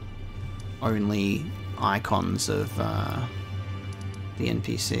only icons of the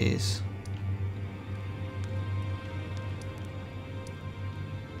NPCs.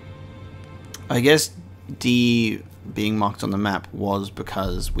 I guess D being marked on the map was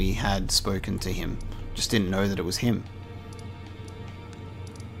because we had spoken to him. Just didn't know that it was him.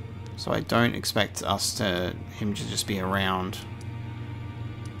 So I don't expect him to just be around.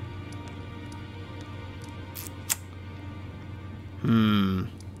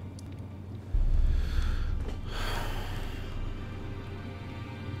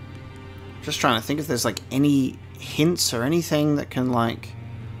 Just trying to think if there's like any hints or anything that can like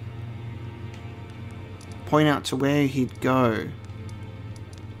point out to where he'd go.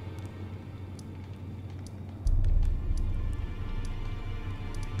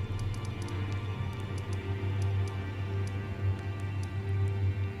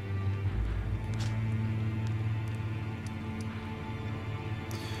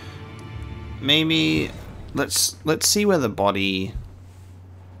 Maybe let's see where the body.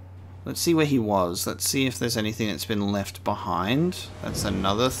 Let's see where he was. Let's see if there's anything that's been left behind. That's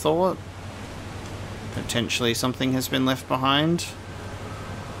another thought. Potentially something has been left behind.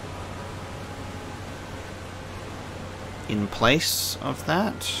 In place of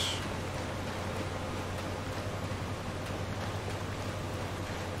that.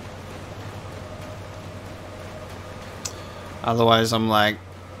 Otherwise I'm like,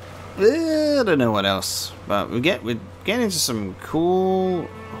 I don't know what else. But we're getting into some cool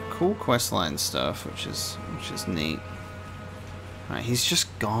questline stuff, which is neat. Right, he's just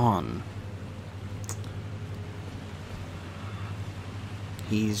gone.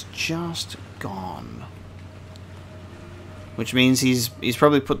 He's just gone. Which means he's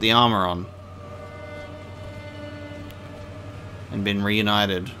probably put the armor on and been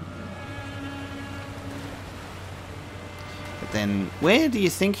reunited. But then, where do you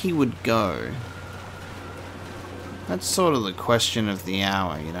think he would go? That's sort of the question of the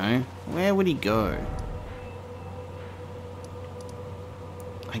hour, you know? Where would he go?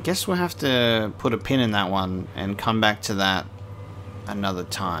 I guess we'll have to put a pin in that one and come back to that another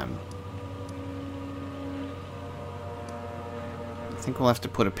time. I think we'll have to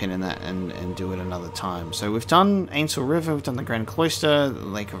put a pin in that and do it another time. So we've done Ainsel River, we've done the Grand Cloister, the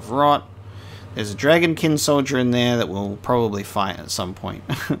Lake of Rot. There's a Dragonkin soldier in there that we'll probably fight at some point.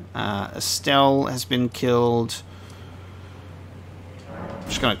 Astel has been killed.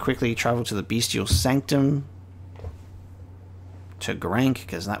 Just going to quickly travel to the Bestial Sanctum. To Grank,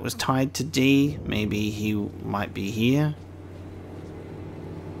 because that was tied to D. Maybe he might be here.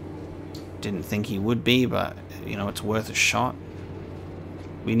 Didn't think he would be, but, you know, it's worth a shot.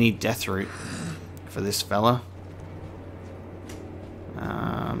 We need Deathroot for this fella.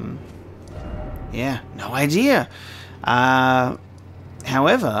 Yeah, no idea.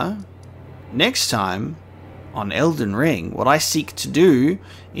 However, next time on Elden Ring, what I seek to do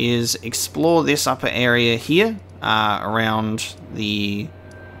is explore this upper area here around the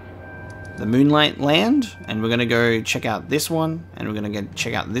Moonlight Land, and we're going to go check out this one, and we're going to go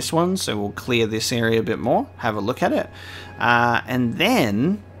check out this one, so we'll clear this area a bit more, have a look at it, and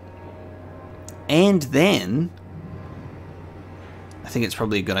then I think it's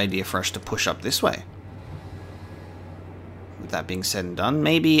probably a good idea for us to push up this way. With that being said and done,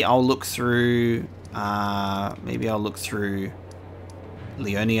 maybe I'll look through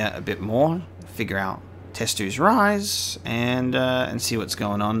Leonia a bit more, figure out Testu's Rise, and see what's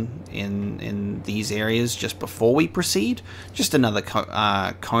going on in these areas just before we proceed. Just another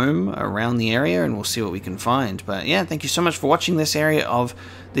comb around the area, and we'll see what we can find. But yeah, thank you so much for watching this episode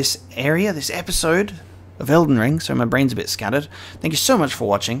of Elden Ring. So my brain's a bit scattered. Thank you so much for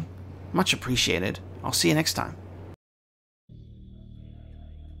watching. Much appreciated. I'll see you next time.